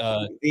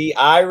 The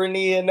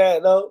irony in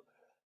that, though,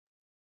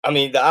 I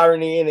mean, the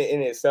irony in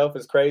itself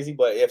is crazy.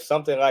 But if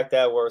something like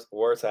that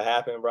were to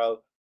happen, bro,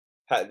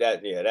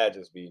 that'd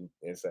just be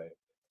insane.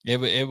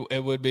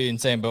 It would be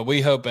insane, but we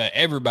hope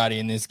everybody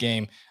in this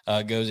game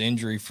goes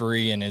injury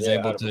free and is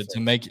able to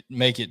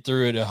make it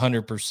through it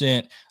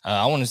 100%.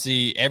 I want to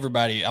see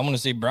everybody. I want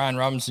to see Brian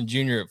Robinson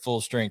Jr. at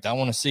full strength. I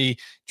want to see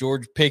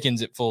George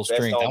Pickens at full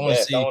strength. I want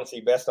to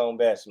see best on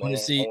best. Man.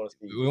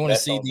 We want to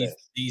see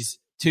these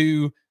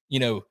 2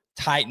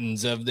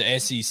 titans of the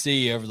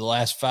SEC over the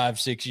last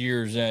 5-6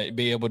 years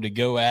be able to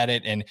go at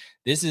it. And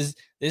this is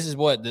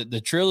what the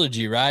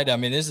trilogy, right? I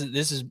mean, this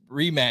is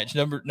rematch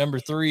number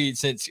 3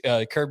 since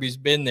Kirby's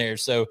been there.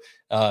 So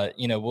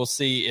we'll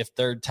see if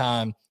third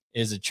time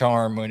is a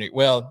charm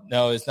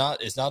no, it's not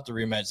the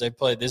rematch. They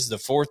played, this is the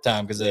 4th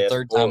time because the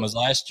third time was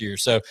last year.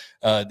 So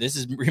this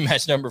is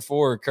rematch number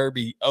 4.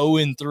 Kirby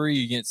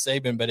 0-3 against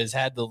Saban, but has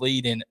had the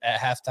lead at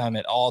halftime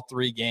at all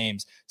 3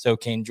 games. So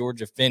can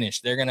Georgia finish?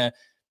 They're going to,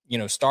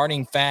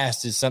 starting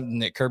fast is something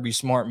that Kirby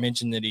Smart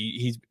mentioned that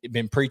he's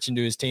been preaching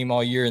to his team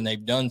all year, and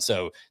they've done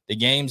so. The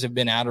games have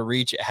been out of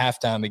reach at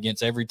halftime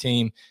against every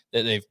team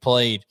that they've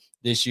played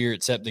this year,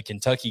 except the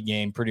Kentucky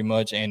game pretty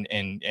much, and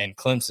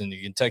Clemson.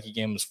 The Kentucky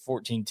game was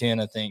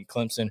 14-10, I think.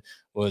 Clemson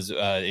was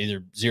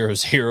either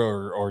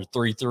 0-0 or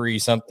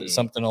 3-3,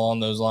 something along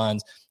those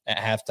lines at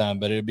halftime.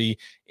 But it'll be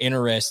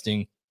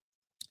interesting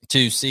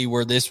to see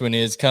where this one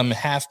is come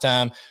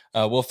halftime.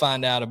 We'll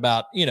find out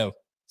about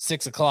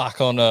 6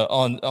 o'clock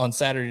on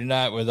Saturday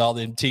night with all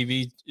the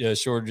TV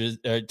shortages,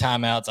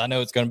 timeouts. I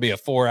know it's going to be a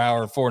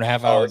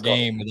 4.5 hour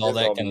game with all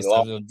that kind of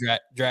stuff. It'll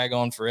drag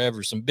on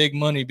forever. Some big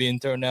money being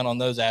thrown down on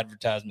those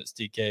advertisements,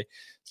 TK.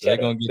 So cheddar, they're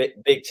going to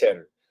get big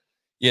cheddar.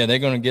 Yeah, they're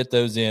going to get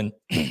those in.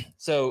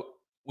 So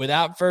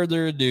without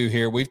further ado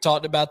here, we've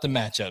talked about the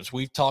matchups.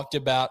 We've talked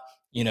about,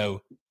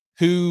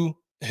 who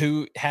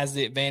has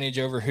the advantage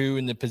over who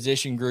in the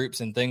position groups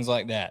and things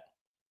like that.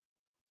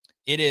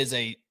 It is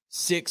a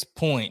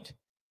 6-point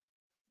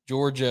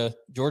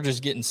Georgia's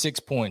getting 6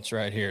 points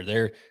right here.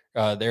 They're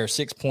a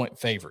 6-point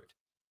favorite.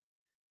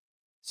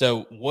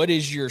 So what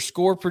is your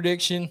score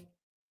prediction?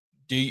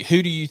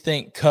 Who do you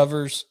think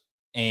covers,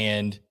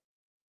 and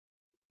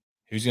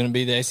who's going to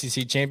be the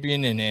SEC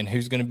champion, and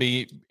who's going to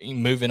be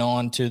moving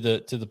on to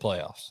the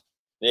playoffs?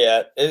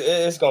 Yeah,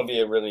 it's going to be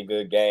a really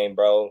good game,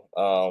 bro.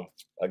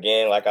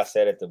 Again, like I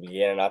said at the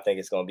beginning, I think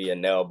it's going to be a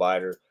nail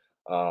biter.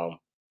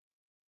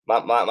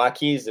 My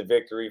keys to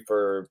victory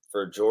for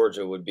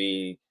Georgia would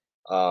be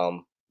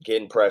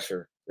getting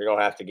pressure. You're going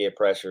to have to get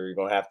pressure. You're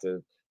going to have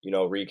to,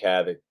 wreak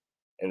havoc,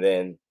 and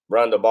then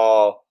run the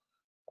ball.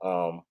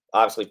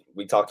 Obviously,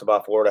 we talked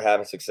about Florida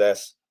having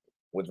success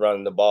with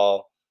running the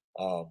ball.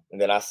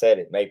 And then I said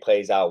it, make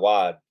plays out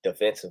wide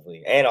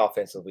defensively and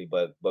offensively,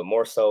 but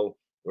more so,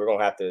 we're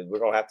gonna have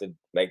to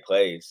make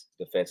plays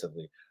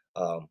defensively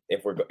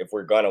if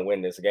we're gonna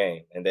win this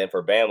game. And then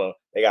for Bama,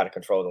 they got to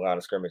control the line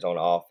of scrimmage on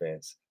the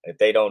offense. If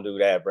they don't do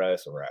that, bro,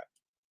 it's a wrap.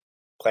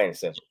 Plain and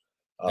simple,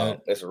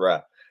 it's a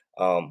wrap.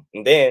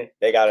 And then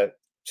they gotta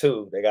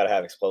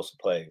have explosive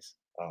plays.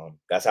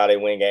 That's how they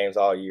win games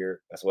all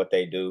year. That's what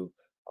they do.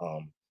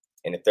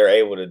 And if they're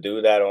able to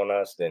do that on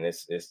us, then it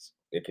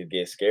could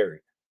get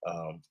scary.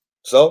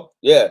 So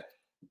yeah,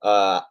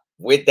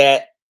 with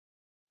that,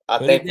 I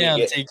think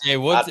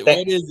TK. What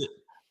is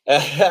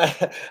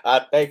it? I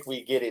think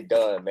we get it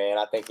done, man.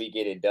 I think we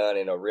get it done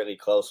in a really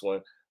close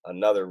one.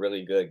 Another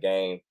really good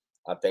game.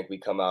 I think we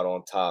come out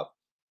on top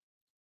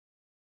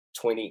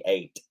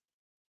 28-24.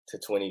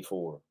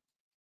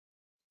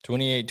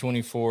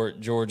 28-24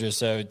 Georgia.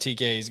 So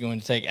TK is going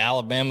to take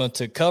Alabama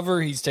to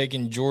cover. He's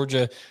taking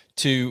Georgia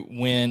to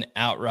win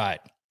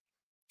outright.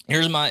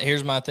 Here's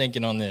my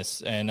thinking on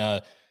this.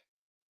 And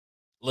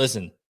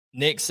listen,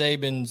 Nick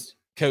Saban's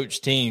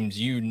coach teams,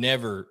 you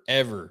never,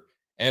 ever,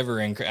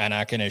 and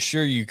I can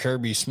assure you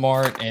Kirby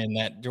Smart and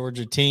that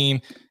Georgia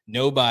team,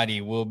 nobody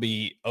will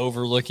be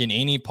overlooking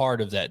any part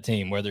of that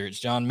team, whether it's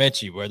John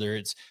Mechie, whether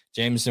it's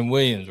Jameson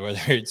Williams,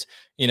 whether it's,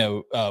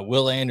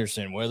 Will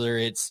Anderson, whether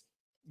it's,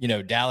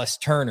 Dallas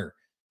Turner,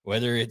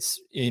 whether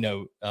it's,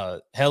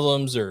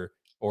 Helms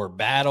or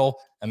Battle.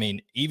 I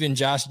mean, even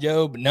Josh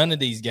Jobe, none of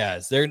these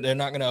guys, they're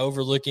not going to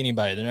overlook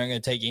anybody. They're not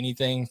going to take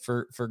anything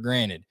for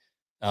granted.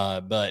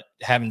 But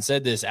having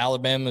said this,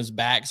 Alabama's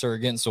backs are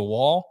against the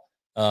wall.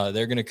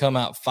 They're going to come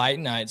out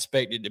fighting. I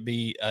expect it to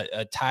be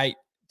a tight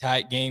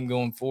game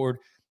going forward.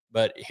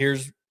 But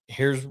here's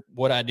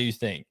what I do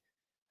think.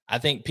 I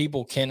think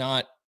people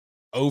cannot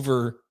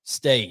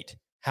overstate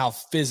how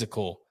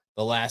physical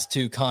the last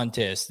two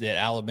contests that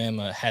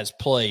Alabama has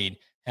played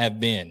have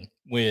been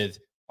with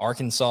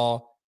Arkansas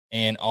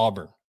and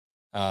Auburn.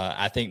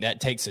 I think that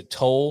takes a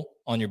toll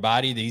on your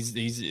body.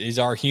 These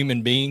are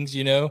human beings,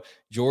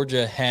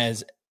 Georgia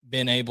has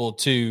been able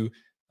to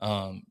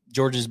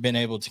Georgia's been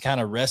able to kind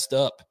of rest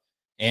up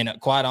and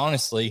quite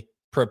honestly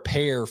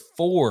prepare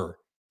for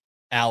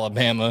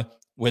Alabama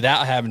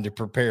without having to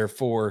prepare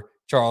for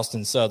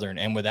Charleston Southern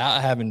and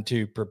without having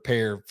to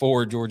prepare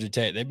for Georgia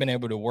Tech. They've been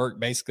able to work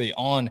basically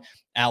on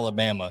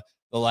Alabama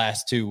the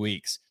last 2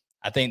 weeks.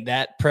 I think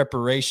that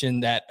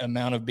preparation, that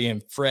amount of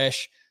being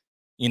fresh,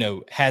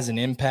 has an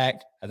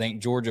impact. I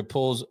think Georgia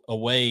pulls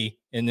away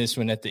in this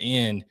one at the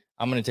end.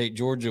 I'm going to take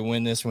Georgia to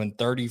win this one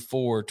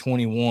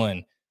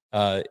 34-21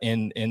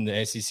 in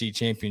the SEC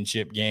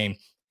championship game.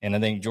 And I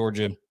think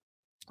Georgia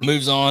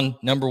moves on.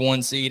 Number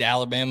 1 seed,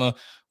 Alabama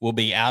will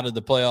be out of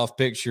the playoff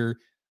picture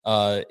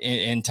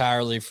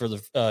entirely for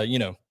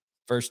the,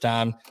 first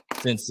time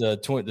since the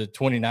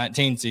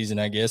 2019 season,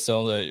 I guess.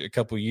 So a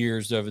couple of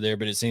years over there,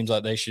 but it seems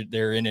like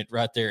they're in it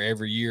right there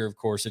every year. Of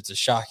course, it's a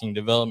shocking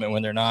development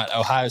when they're not.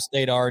 Ohio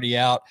State already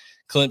out.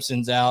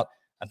 Clemson's out.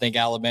 I think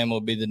Alabama will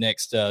be the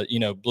next,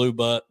 blue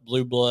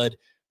blood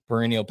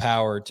perennial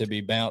power to be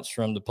bounced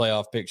from the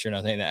playoff picture. And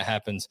I think that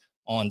happens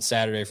on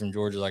Saturday from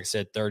Georgia, like I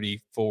said,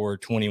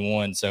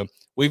 34-21. So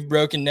we've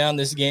broken down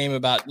this game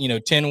about,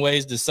 10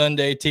 ways to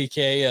Sunday,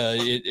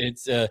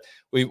 TK.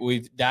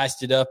 We've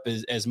diced it up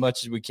as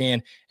much as we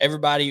can.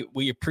 Everybody,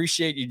 we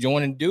appreciate you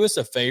joining. Do us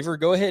a favor.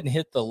 Go ahead and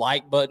hit the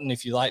like button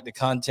if you like the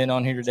content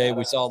on here today.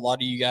 We saw a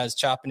lot of you guys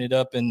chopping it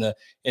up in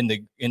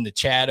the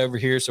chat over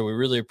here, so we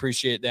really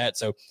appreciate that.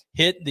 So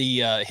hit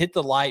the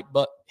like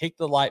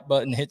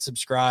button, hit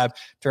subscribe,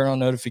 turn on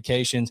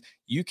notifications.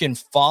 you can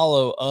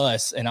follow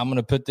us, and I'm going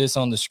to put this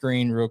on the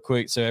screen real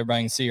quick so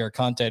everybody can see our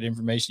contact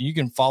information. You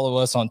can follow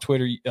us on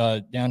Twitter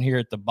down here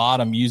at the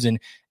bottom using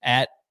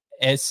at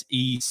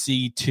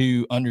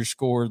SEC2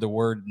 _ the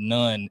word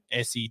none,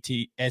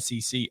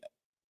 SEC2,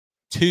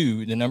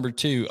 the number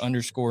 2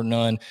 _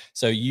 none.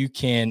 So you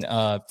can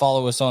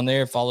follow us on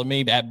there. Follow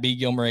me at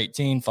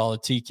BGilmer18. Follow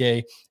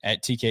TK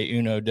at TK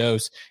Uno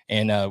Dos.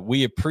 And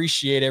we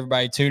appreciate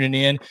everybody tuning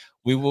in.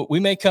 We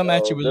may come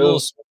at you with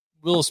a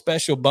little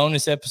special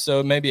bonus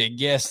episode, maybe a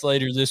guest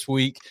later this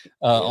week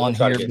on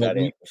here. But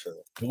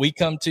we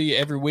come to you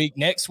every week.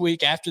 Next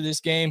week after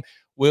this game,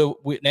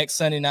 next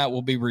Sunday night,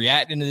 we'll be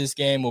reacting to this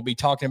game. We'll be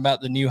talking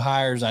about the new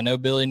hires. I know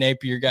Billy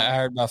Napier got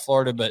hired by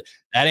Florida, but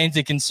that ain't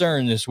the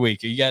concern this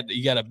week. You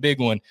got a big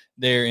one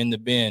there in the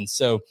bin.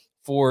 So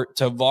for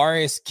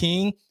Tavares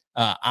King,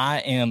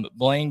 I am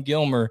Blaine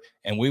Gilmer,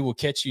 and we will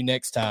catch you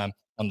next time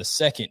on the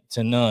Second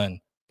to None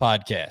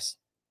podcast.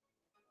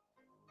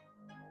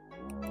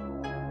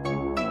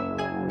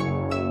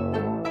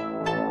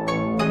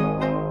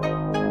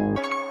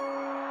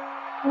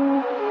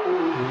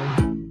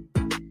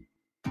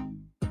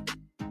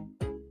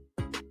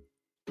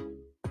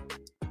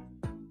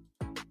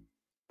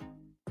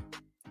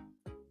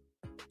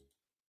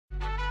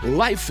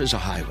 Life is a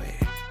highway,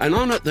 and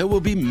on it there will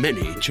be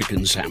many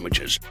chicken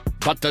sandwiches.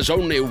 But there's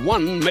only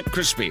one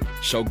McCrispy.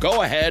 So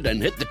go ahead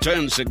and hit the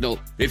turn signal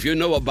if you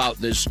know about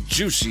this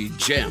juicy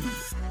gem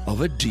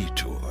of a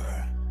detour.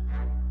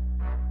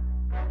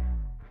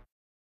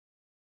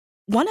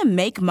 Want to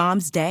make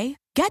Mom's day?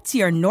 Get to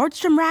your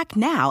Nordstrom Rack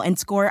now and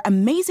score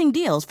amazing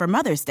deals for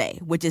Mother's Day,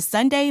 which is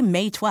Sunday,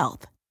 May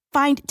 12th.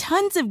 Find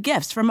tons of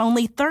gifts from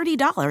only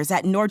 $30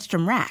 at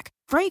Nordstrom Rack.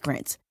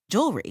 Fragrance,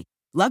 jewelry,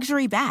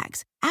 luxury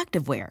bags,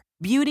 activewear,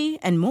 beauty,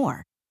 and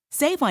more.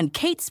 Save on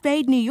Kate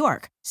Spade New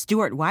York,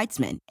 Stuart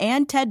Weitzman,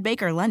 and Ted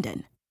Baker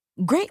London.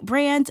 Great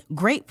brands,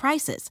 great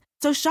prices.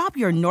 So shop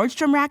your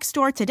Nordstrom Rack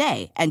store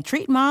today and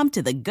treat Mom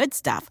to the good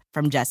stuff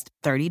from just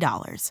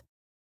 $30.